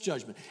dismissed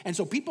judgment. And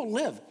so people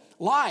live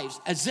lives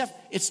as if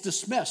it's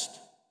dismissed.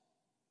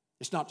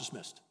 It's not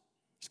dismissed.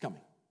 It's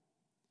coming.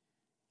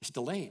 It's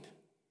delayed.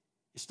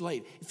 It's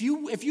delayed.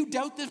 If you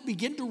doubt this,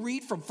 begin to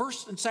read from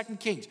 1st and 2nd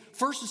Kings,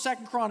 1st and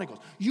 2nd Chronicles.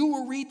 You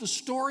will read the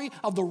story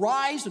of the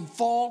rise and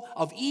fall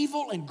of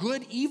evil and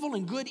good, evil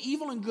and good,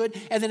 evil and good,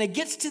 and then it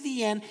gets to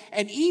the end,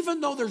 and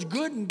even though there's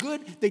good and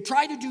good, they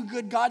try to do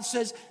good, God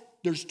says,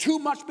 there's too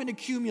much been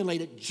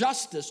accumulated.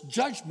 Justice,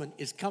 judgment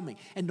is coming.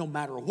 And no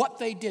matter what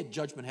they did,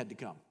 judgment had to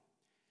come.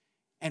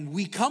 And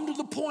we come to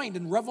the point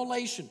in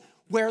Revelation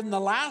where in the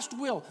last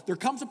will, there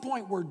comes a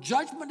point where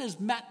judgment is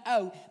met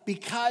out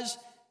because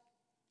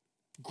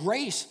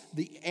grace,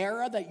 the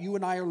era that you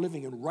and I are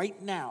living in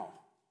right now,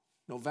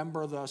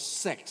 November the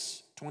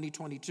 6th,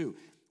 2022,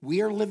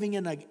 we are living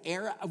in an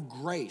era of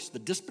grace, the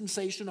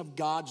dispensation of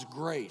God's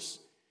grace.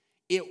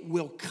 It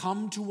will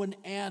come to an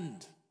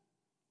end.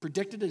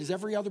 Predicted it as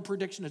every other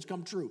prediction has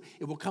come true.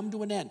 It will come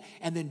to an end.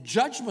 And then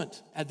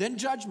judgment,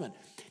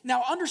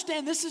 Now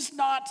understand, this is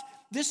not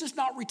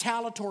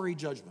retaliatory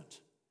judgment.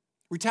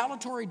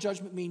 Retaliatory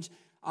judgment means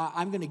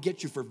I'm going to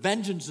get you, for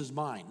vengeance is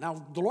mine.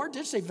 Now, the Lord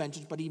did say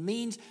vengeance, but he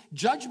means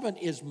judgment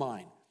is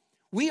mine.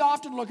 We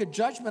often look at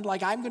judgment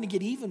like I'm going to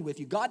get even with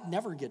you. God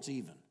never gets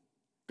even.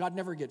 God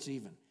never gets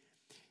even.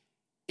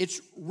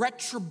 It's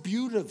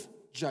retributive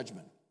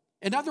judgment.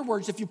 In other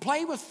words, if you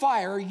play with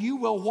fire, you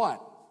will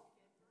what?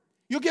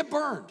 You'll get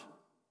burned.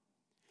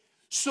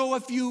 So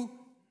if you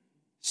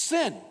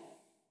sin,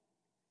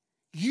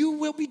 you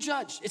will be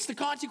judged. It's the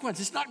consequence.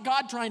 It's not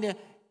God trying to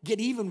get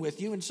even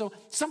with you. And so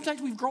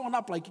sometimes we've grown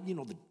up like,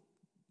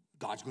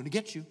 God's going to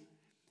get you.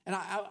 And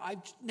I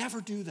never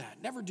do that.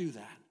 Never do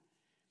that.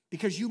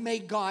 Because you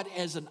make God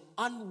as an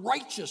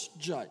unrighteous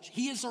judge.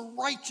 He is a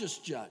righteous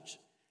judge.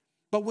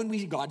 But when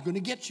God's going to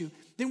get you,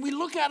 then we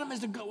look at him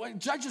as a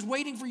judge is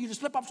waiting for you to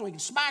slip up so he can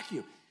smack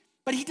you.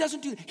 But he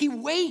doesn't do that. He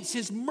waits.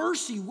 His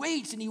mercy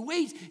waits, and he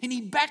waits, and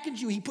he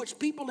beckons you. He puts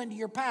people into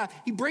your path.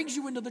 He brings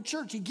you into the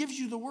church. He gives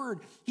you the word.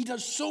 He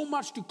does so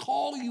much to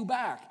call you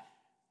back.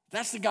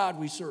 That's the God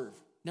we serve.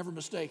 Never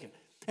mistake it.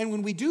 And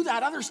when we do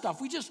that other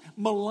stuff, we just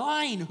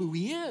malign who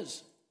he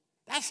is.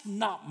 That's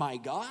not my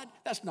God.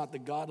 That's not the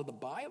God of the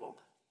Bible.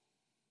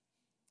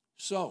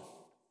 So,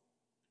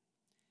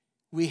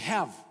 we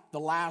have the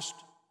last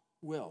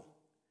will.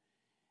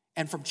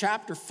 And from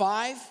chapter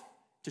 5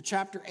 to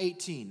chapter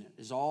 18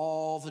 is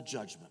all the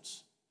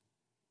judgments.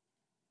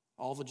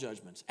 All the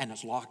judgments. And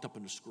it's locked up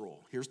in a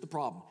scroll. Here's the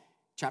problem.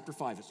 Chapter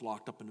 5, it's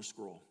locked up in a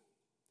scroll.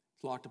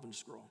 It's locked up in a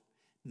scroll.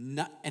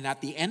 And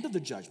at the end of the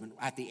judgment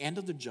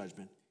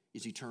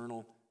is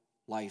eternal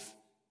life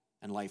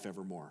and life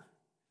evermore.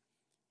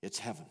 It's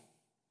heaven.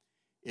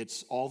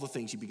 It's all the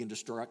things he begin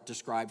to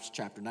describe,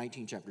 chapter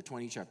 19, chapter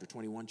 20, chapter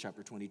 21,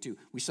 chapter 22.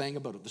 We sang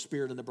about it, the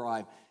Spirit and the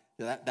bride.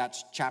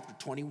 That's chapter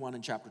 21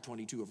 and chapter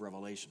 22 of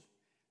Revelation.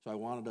 So I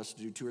wanted us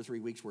to do 2 or 3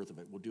 weeks worth of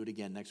it. We'll do it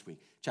again next week.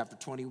 Chapter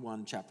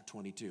 21, chapter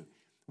 22,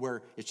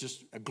 where it's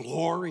just a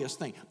glorious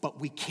thing. But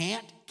we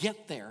can't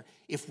get there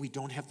if we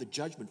don't have the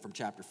judgment from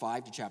chapter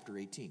 5 to chapter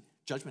 18.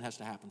 Judgment has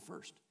to happen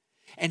first.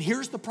 And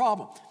here's the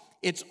problem.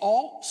 It's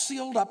all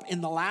sealed up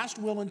in the last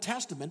will and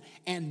testament,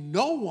 and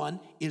no one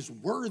is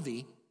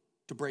worthy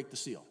to break the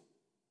seal.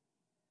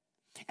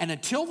 And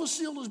until the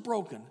seal is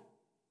broken,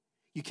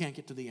 you can't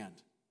get to the end.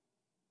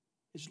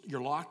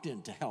 You're locked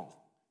into hell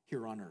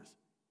here on earth.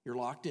 You're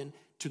locked in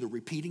to the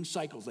repeating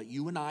cycles that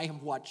you and I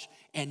have watched,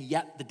 and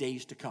yet the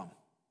days to come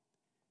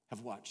have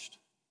watched.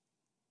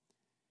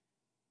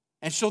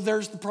 And so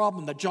there's the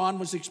problem that John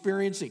was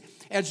experiencing.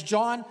 As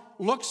John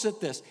looks at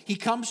this, he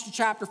comes to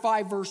chapter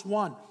 5, verse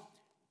 1.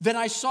 Then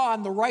I saw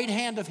on the right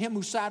hand of him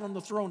who sat on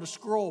the throne a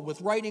scroll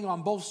with writing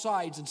on both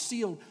sides and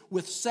sealed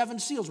with 7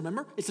 seals.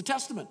 Remember? It's a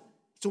testament.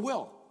 It's a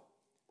will.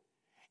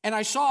 And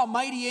I saw a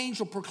mighty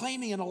angel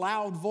proclaiming in a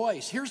loud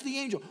voice. Here's the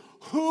angel.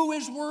 Who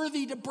is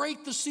worthy to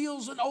break the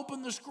seals and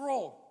open the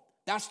scroll?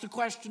 That's the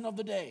question of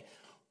the day.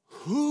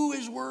 Who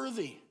is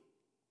worthy?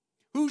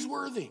 Who's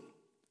worthy?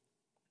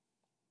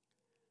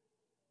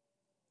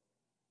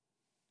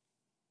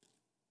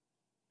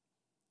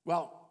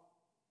 Well,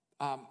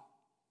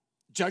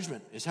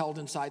 judgment is held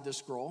inside this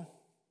scroll,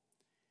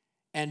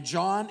 and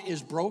John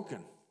is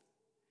broken.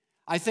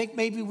 I think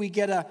maybe we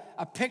get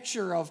a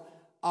picture of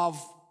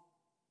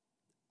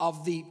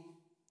the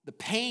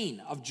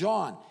pain of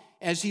John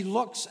as he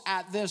looks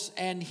at this,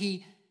 and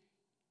he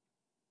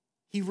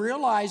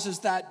realizes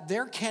that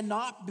there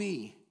cannot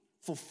be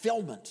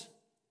fulfillment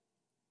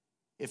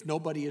if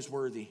nobody is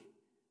worthy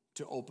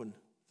to open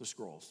the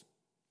scrolls.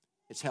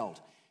 It's held.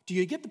 Do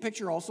you get the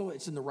picture also?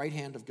 It's in the right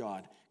hand of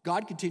God.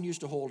 God continues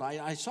to hold.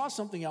 I saw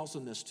something else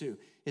in this too.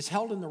 It's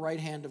held in the right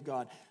hand of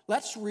God.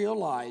 Let's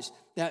realize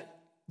that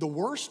the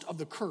worst of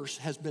the curse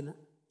has been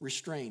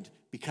restrained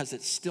because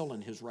it's still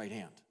in his right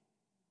hand.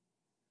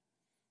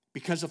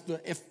 Because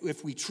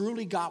if we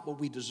truly got what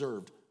we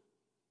deserved,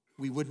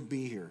 we wouldn't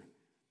be here.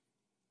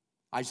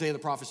 Isaiah the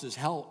prophet says,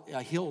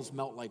 hills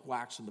melt like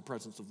wax in the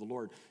presence of the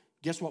Lord.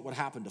 Guess what would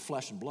happen to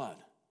flesh and blood?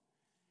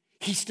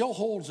 He still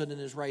holds it in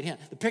his right hand.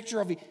 The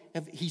picture of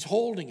he's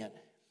holding it.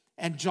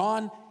 And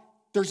John,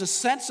 there's a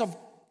sense of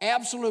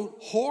absolute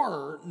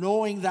horror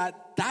knowing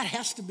that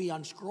has to be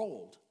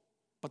unscrolled.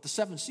 But the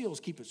 7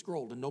 seals keep it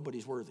scrolled and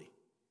nobody's worthy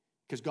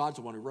because God's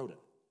the one who wrote it.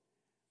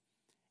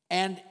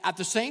 And at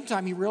the same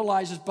time, he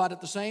realizes,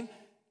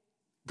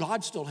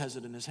 God still has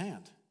it in his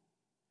hand.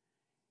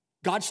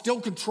 God still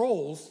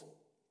controls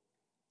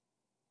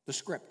the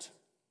script.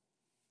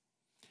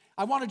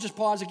 I want to just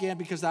pause again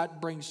because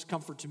that brings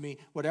comfort to me.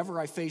 Whatever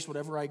I face,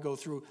 whatever I go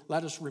through,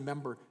 let us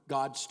remember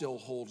God still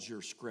holds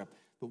your script.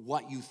 But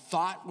what you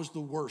thought was the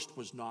worst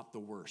was not the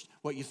worst.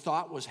 What you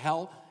thought was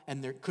hell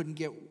and there couldn't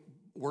get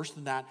worse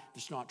than that,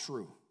 it's not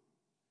true.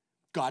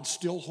 God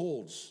still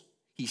holds.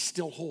 He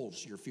still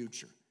holds your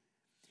future.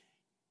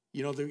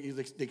 You know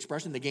the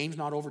expression, the game's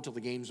not over till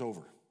the game's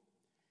over.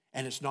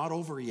 And it's not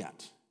over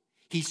yet.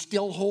 He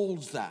still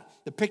holds that.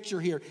 The picture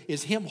here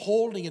is him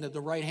holding it at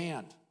the right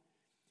hand.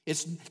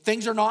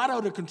 Things are not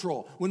out of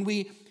control. When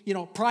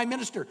prime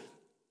minister,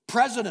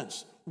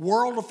 presidents,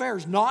 world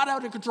affairs, not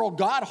out of control.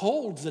 God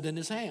holds it in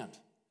his hand.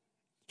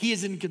 He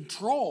is in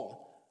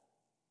control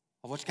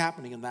of what's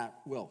happening in that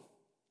will.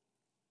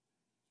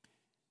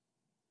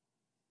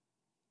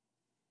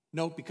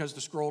 Note, because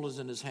the scroll is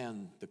in his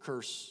hand, the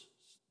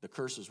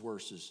curse's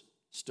worse is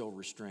still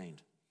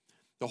restrained.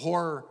 The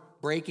horror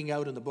breaking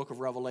out in the book of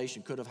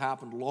Revelation could have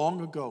happened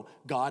long ago.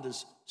 God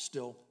is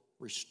still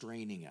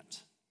restraining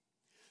it.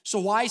 So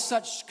why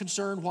such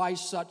concern? Why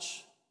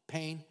such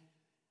pain?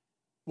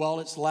 Well,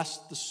 it's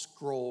lest the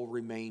scroll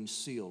remain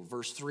sealed.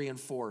 Verse 3 and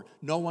 4,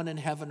 no one in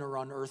heaven or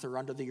on earth or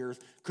under the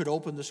earth could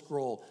open the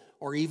scroll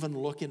or even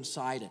look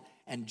inside it.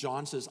 And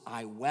John says,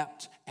 I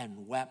wept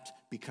and wept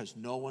because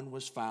no one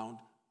was found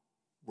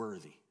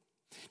worthy.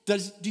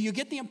 Do you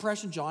get the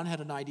impression John had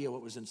an idea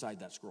what was inside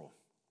that scroll?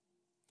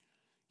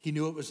 He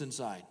knew it was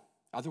inside.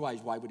 Otherwise,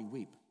 why would he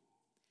weep?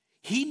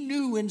 He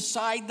knew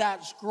inside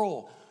that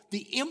scroll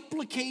the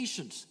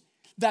implications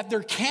that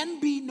there can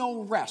be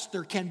no rest,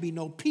 there can be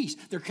no peace,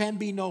 there can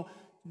be no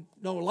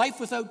life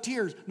without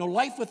tears, no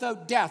life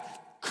without death.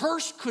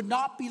 Curse could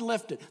not be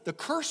lifted. The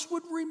curse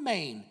would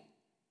remain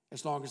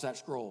as long as that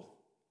scroll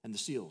and the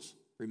seals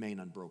remain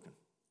unbroken.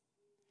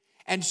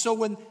 And so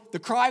when the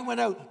cry went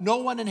out, no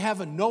one in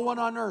heaven, no one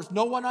on earth,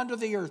 no one under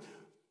the earth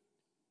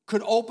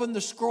could open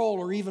the scroll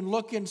or even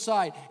look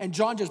inside. And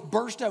John just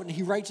burst out and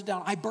he writes it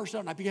down. I burst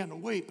out and I began to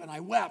weep and I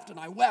wept and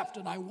I wept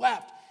and I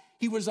wept.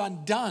 He was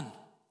undone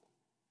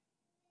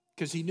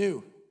because he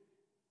knew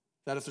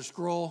that if the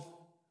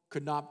scroll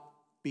could not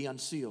be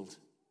unsealed,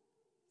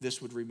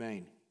 this would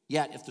remain.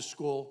 Yet if the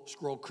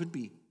scroll could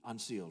be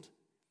unsealed,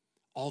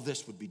 all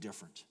this would be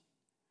different.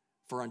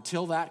 For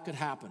until that could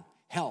happen,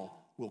 hell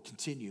will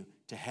continue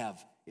to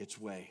have its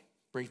way.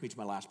 Brings me to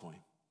my last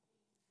point.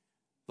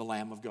 The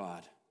Lamb of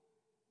God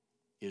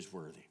is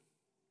worthy.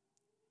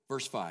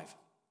 Verse 5,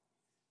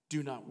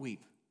 do not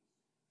weep.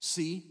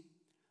 See,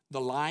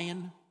 the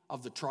Lion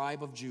of the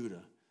tribe of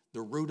Judah,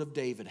 the Root of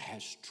David,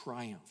 has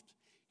triumphed.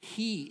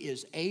 He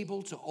is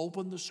able to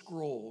open the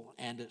scroll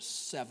and its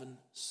 7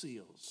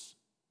 seals.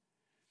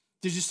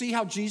 Did you see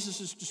how Jesus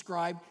is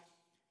described?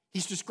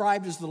 He's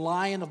described as the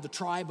Lion of the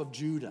tribe of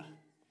Judah.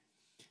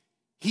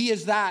 He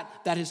is that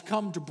has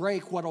come to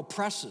break what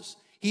oppresses.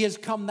 He has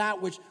come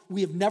that which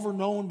we have never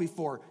known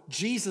before.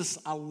 Jesus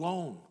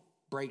alone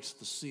breaks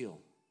the seal.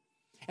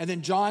 And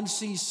then John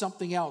sees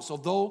something else,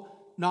 although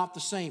not the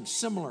same,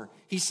 similar.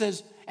 He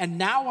says, and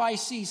now I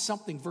see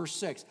something, verse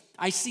 6.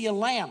 I see a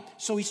lamb.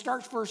 So he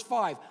starts verse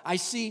 5. I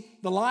see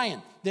the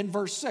lion. Then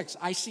verse 6,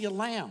 I see a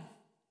lamb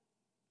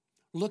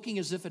looking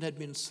as if it had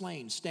been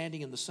slain,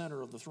 standing in the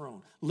center of the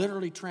throne.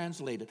 Literally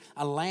translated,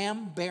 a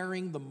lamb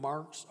bearing the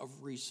marks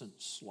of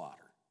recent slaughter.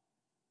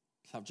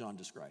 That's how John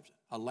describes it.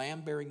 A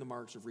lamb bearing the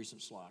marks of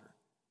recent slaughter.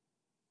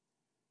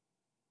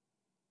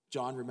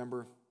 John,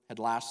 remember, had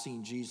last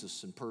seen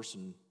Jesus in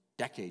person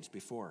decades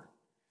before.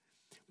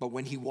 But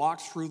when he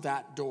walked through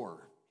that door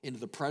into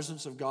the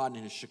presence of God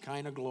in his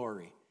Shekinah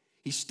glory,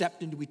 he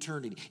stepped into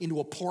eternity, into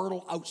a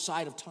portal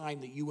outside of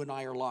time that you and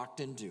I are locked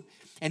into.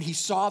 And he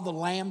saw the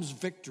Lamb's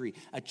victory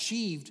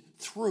achieved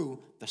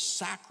through the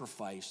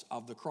sacrifice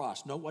of the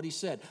cross. Note what he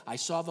said. I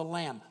saw the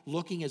Lamb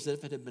looking as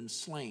if it had been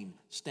slain,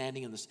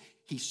 standing in this.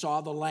 He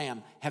saw the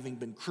Lamb having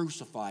been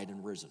crucified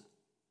and risen.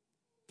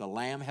 The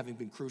Lamb having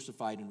been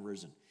crucified and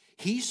risen.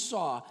 He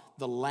saw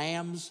the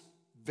Lamb's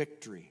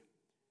victory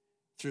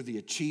through the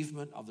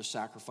achievement of the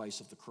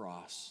sacrifice of the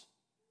cross.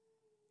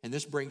 And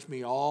this brings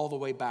me all the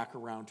way back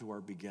around to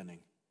our beginning.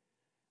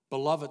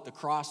 Beloved, the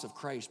cross of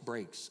Christ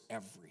breaks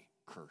every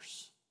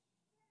curse.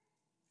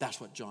 That's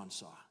what John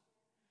saw.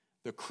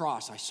 The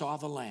cross, I saw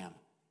the Lamb,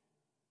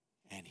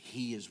 and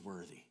he is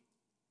worthy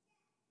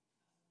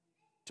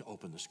to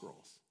open the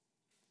scrolls.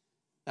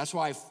 That's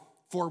why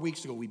 4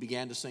 weeks ago we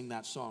began to sing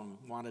that song,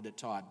 Wanted It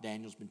Taught.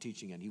 Daniel's been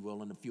teaching it. He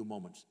will in a few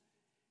moments.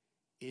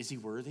 Is he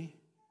worthy?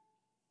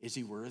 Is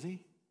he worthy?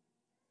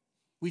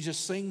 We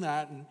just sing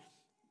that and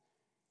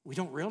we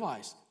don't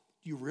realize.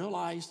 Do you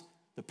realize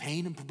the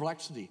pain and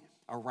perplexity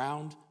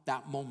around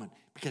that moment?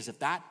 Because if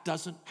that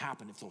doesn't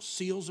happen, if those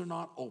seals are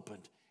not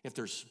opened, if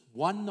there's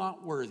one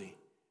not worthy,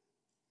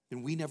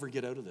 then we never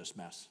get out of this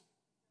mess.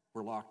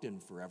 We're locked in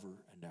forever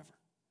and ever.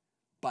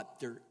 But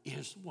there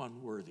is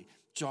one worthy.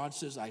 John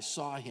says, I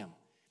saw him.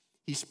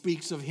 He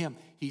speaks of him.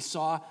 He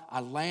saw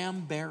a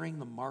lamb bearing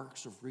the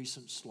marks of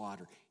recent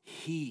slaughter.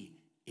 He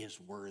is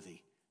worthy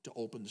to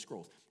open the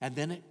scrolls. And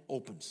then it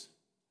opens.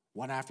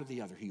 One after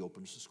the other, he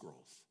opens the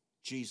scrolls.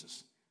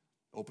 Jesus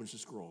opens the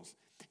scrolls.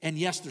 And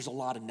yes, there's a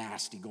lot of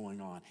nasty going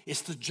on.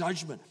 It's the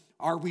judgment.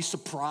 Are we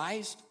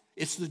surprised?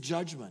 It's the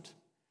judgment.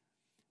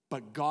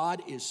 But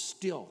God is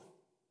still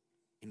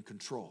in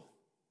control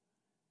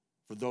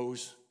for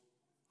those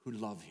who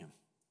love him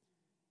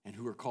and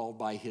who are called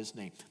by his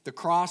name. The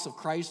cross of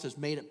Christ has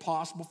made it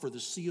possible for the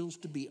seals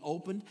to be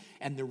opened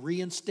and the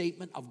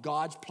reinstatement of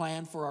God's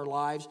plan for our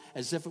lives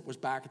as if it was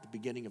back at the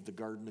beginning of the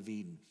Garden of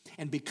Eden.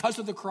 And because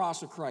of the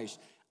cross of Christ,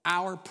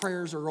 our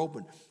prayers are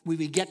open. When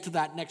we get to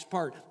that next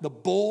part, the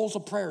bowls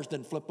of prayers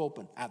then flip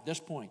open at this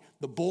point.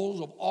 The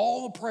bowls of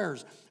all the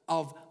prayers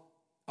of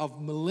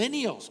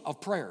millennials of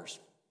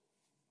prayers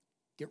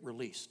get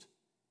released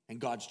and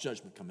God's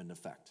judgment come into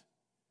effect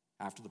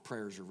after the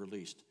prayers are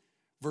released.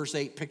 Verse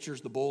 8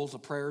 pictures the bowls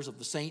of prayers of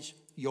the saints,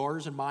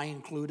 yours and mine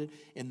included,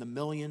 in the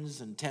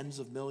millions and tens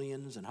of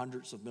millions and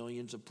hundreds of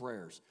millions of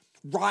prayers,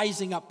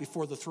 rising up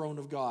before the throne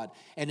of God.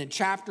 And in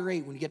chapter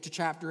 8, when you get to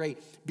chapter 8,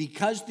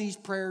 because these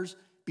prayers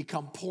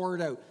become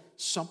poured out,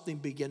 something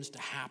begins to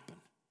happen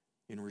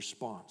in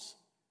response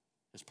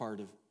as part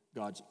of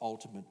God's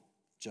ultimate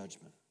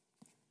judgment.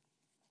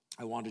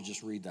 I want to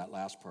just read that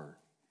last part.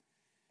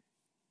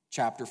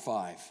 Chapter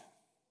 5.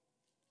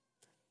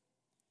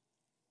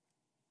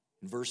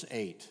 In verse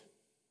 8.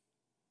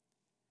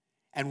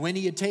 And when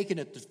he had taken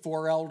it, the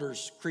four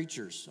elders,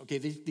 creatures, okay,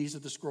 these are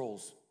the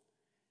scrolls.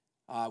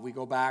 We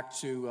go back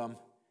to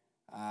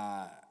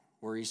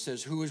where he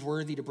says, who is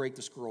worthy to break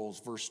the scrolls?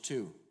 Verse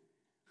 2.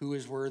 Who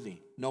is worthy?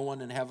 No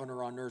one in heaven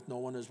or on earth, no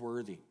one is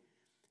worthy.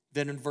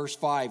 Then in verse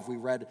 5, we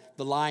read,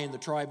 the Lion, the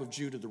tribe of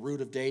Judah, the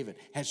root of David,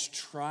 has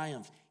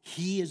triumphed.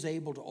 He is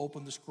able to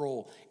open the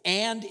scroll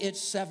and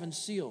its 7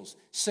 seals.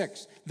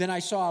 6, then I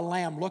saw a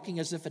lamb looking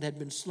as if it had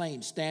been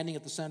slain, standing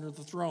at the center of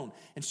the throne,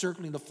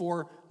 encircling the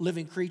 4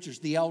 living creatures,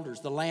 the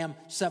elders, the lamb,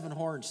 7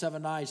 horns,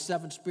 7 eyes,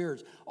 7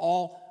 spirits,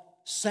 all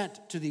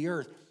sent to the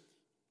earth.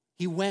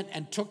 He went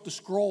and took the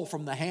scroll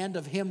from the hand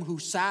of him who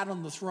sat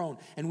on the throne,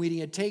 and when he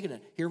had taken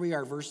it, here we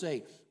are, verse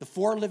 8, the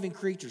 4 living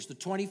creatures, the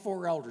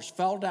 24 elders,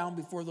 fell down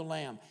before the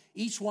Lamb,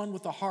 each one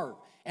with a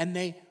harp, and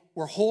they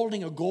were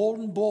holding a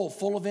golden bowl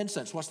full of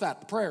incense. What's that?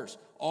 The prayers.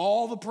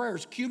 All the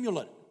prayers,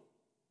 cumulative.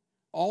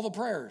 All the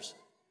prayers.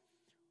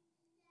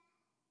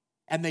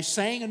 And they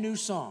sang a new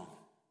song.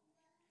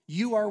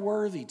 You are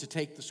worthy to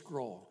take the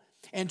scroll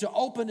and to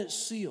open its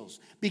seals,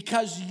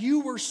 because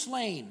you were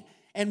slain,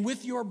 and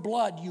with your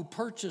blood you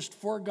purchased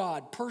for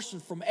God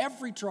persons from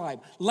every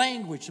tribe,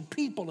 language, and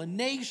people and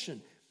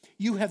nation.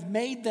 You have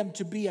made them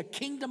to be a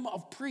kingdom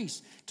of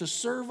priests to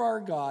serve our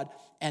God,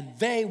 and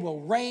they will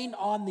reign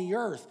on the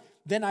earth.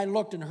 Then I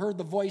looked and heard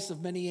the voice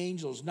of many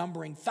angels,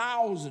 numbering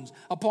thousands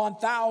upon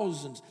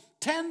thousands,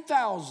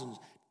 10,000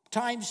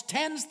 times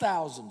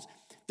 10,000s.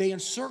 They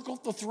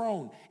encircled the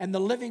throne and the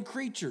living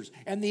creatures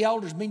and the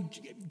elders. I mean,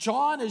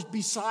 John is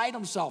beside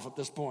himself at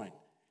this point.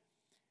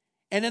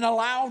 And in a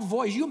loud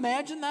voice, you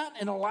imagine that?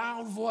 In a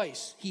loud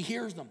voice, he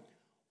hears them.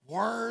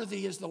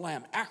 Worthy is the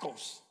Lamb,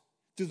 echoes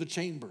through the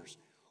chambers.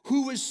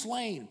 Who is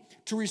slain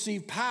to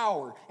receive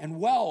power and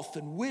wealth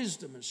and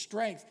wisdom and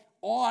strength,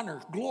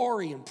 honor,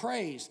 glory, and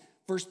praise.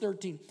 Verse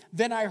 13,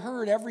 then I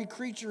heard every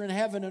creature in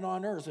heaven and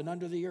on earth and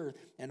under the earth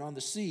and on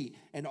the sea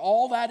and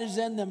all that is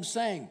in them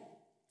saying,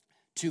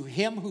 to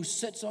him who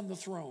sits on the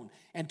throne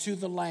and to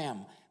the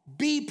Lamb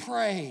be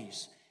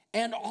praise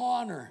and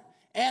honor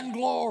and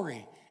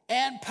glory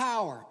and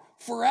power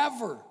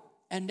forever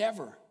and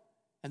ever.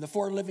 And the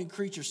 4 living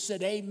creatures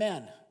said,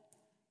 amen.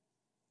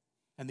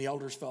 And the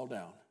elders fell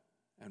down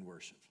and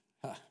worshiped.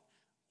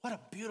 What a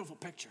beautiful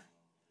picture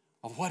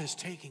of what is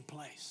taking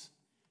place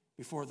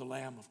before the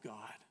Lamb of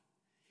God.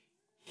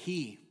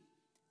 He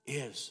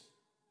is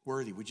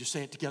worthy. Would you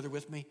say it together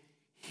with me?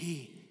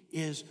 He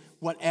is.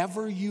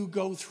 Whatever you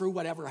go through,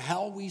 whatever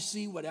hell we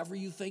see, whatever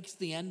you think is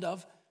the end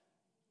of,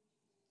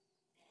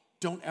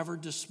 don't ever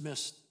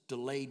dismiss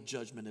delayed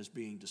judgment as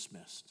being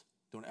dismissed.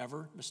 Don't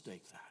ever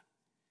mistake that.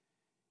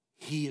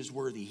 He is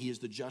worthy. He is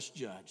the just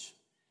judge.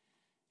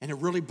 And it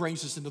really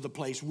brings us into the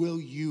place, will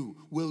you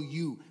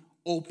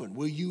open?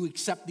 Will you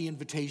accept the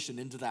invitation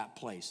into that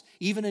place?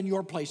 Even in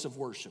your place of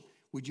worship,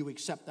 would you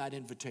accept that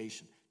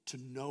invitation to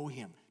know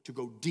him, to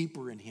go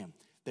deeper in him,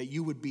 that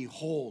you would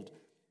behold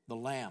the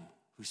Lamb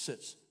who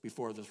sits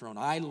before the throne?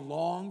 I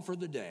long for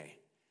the day,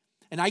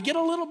 and I get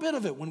a little bit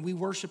of it when we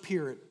worship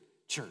here at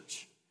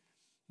church,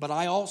 but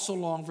I also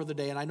long for the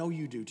day, and I know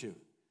you do too,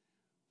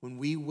 when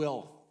we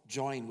will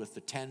join with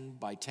the 10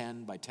 by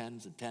 10 by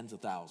tens and tens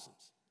of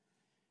thousands,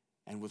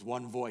 and with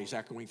one voice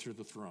echoing through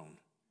the throne,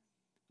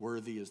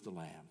 worthy is the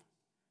Lamb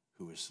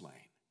who is slain.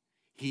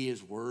 He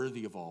is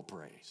worthy of all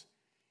praise.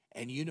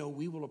 And you know,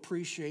 we will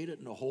appreciate it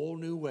in a whole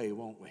new way,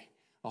 won't we?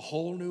 A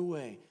whole new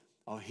way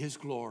of his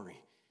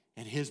glory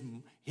and his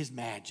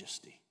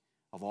majesty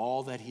of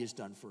all that he has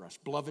done for us.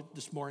 Beloved,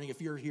 this morning, if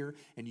you're here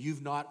and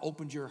you've not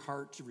opened your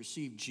heart to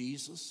receive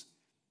Jesus,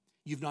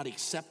 you've not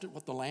accepted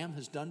what the Lamb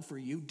has done for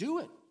you, do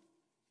it.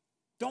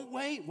 Don't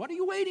wait. What are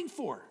you waiting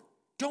for?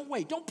 Don't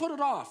wait. Don't put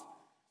it off.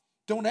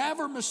 Don't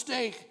ever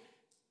mistake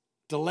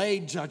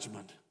delayed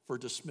judgment for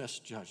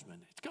dismissed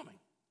judgment. It's coming.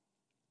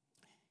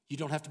 You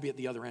don't have to be at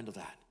the other end of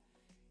that.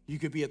 You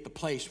could be at the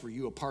place where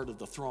you are part of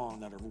the throng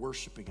that are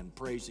worshiping and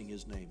praising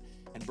his name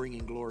and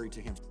bringing glory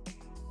to him.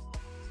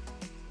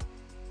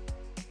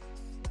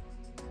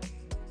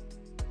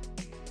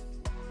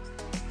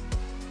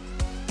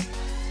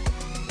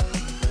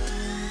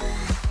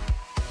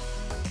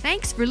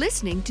 Thanks for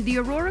listening to the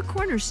Aurora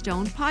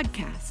Cornerstone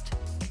podcast.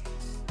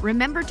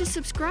 Remember to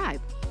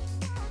subscribe.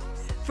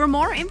 For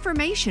more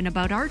information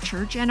about our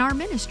church and our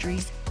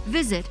ministries,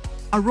 visit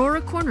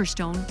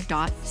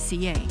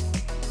auroracornerstone.ca.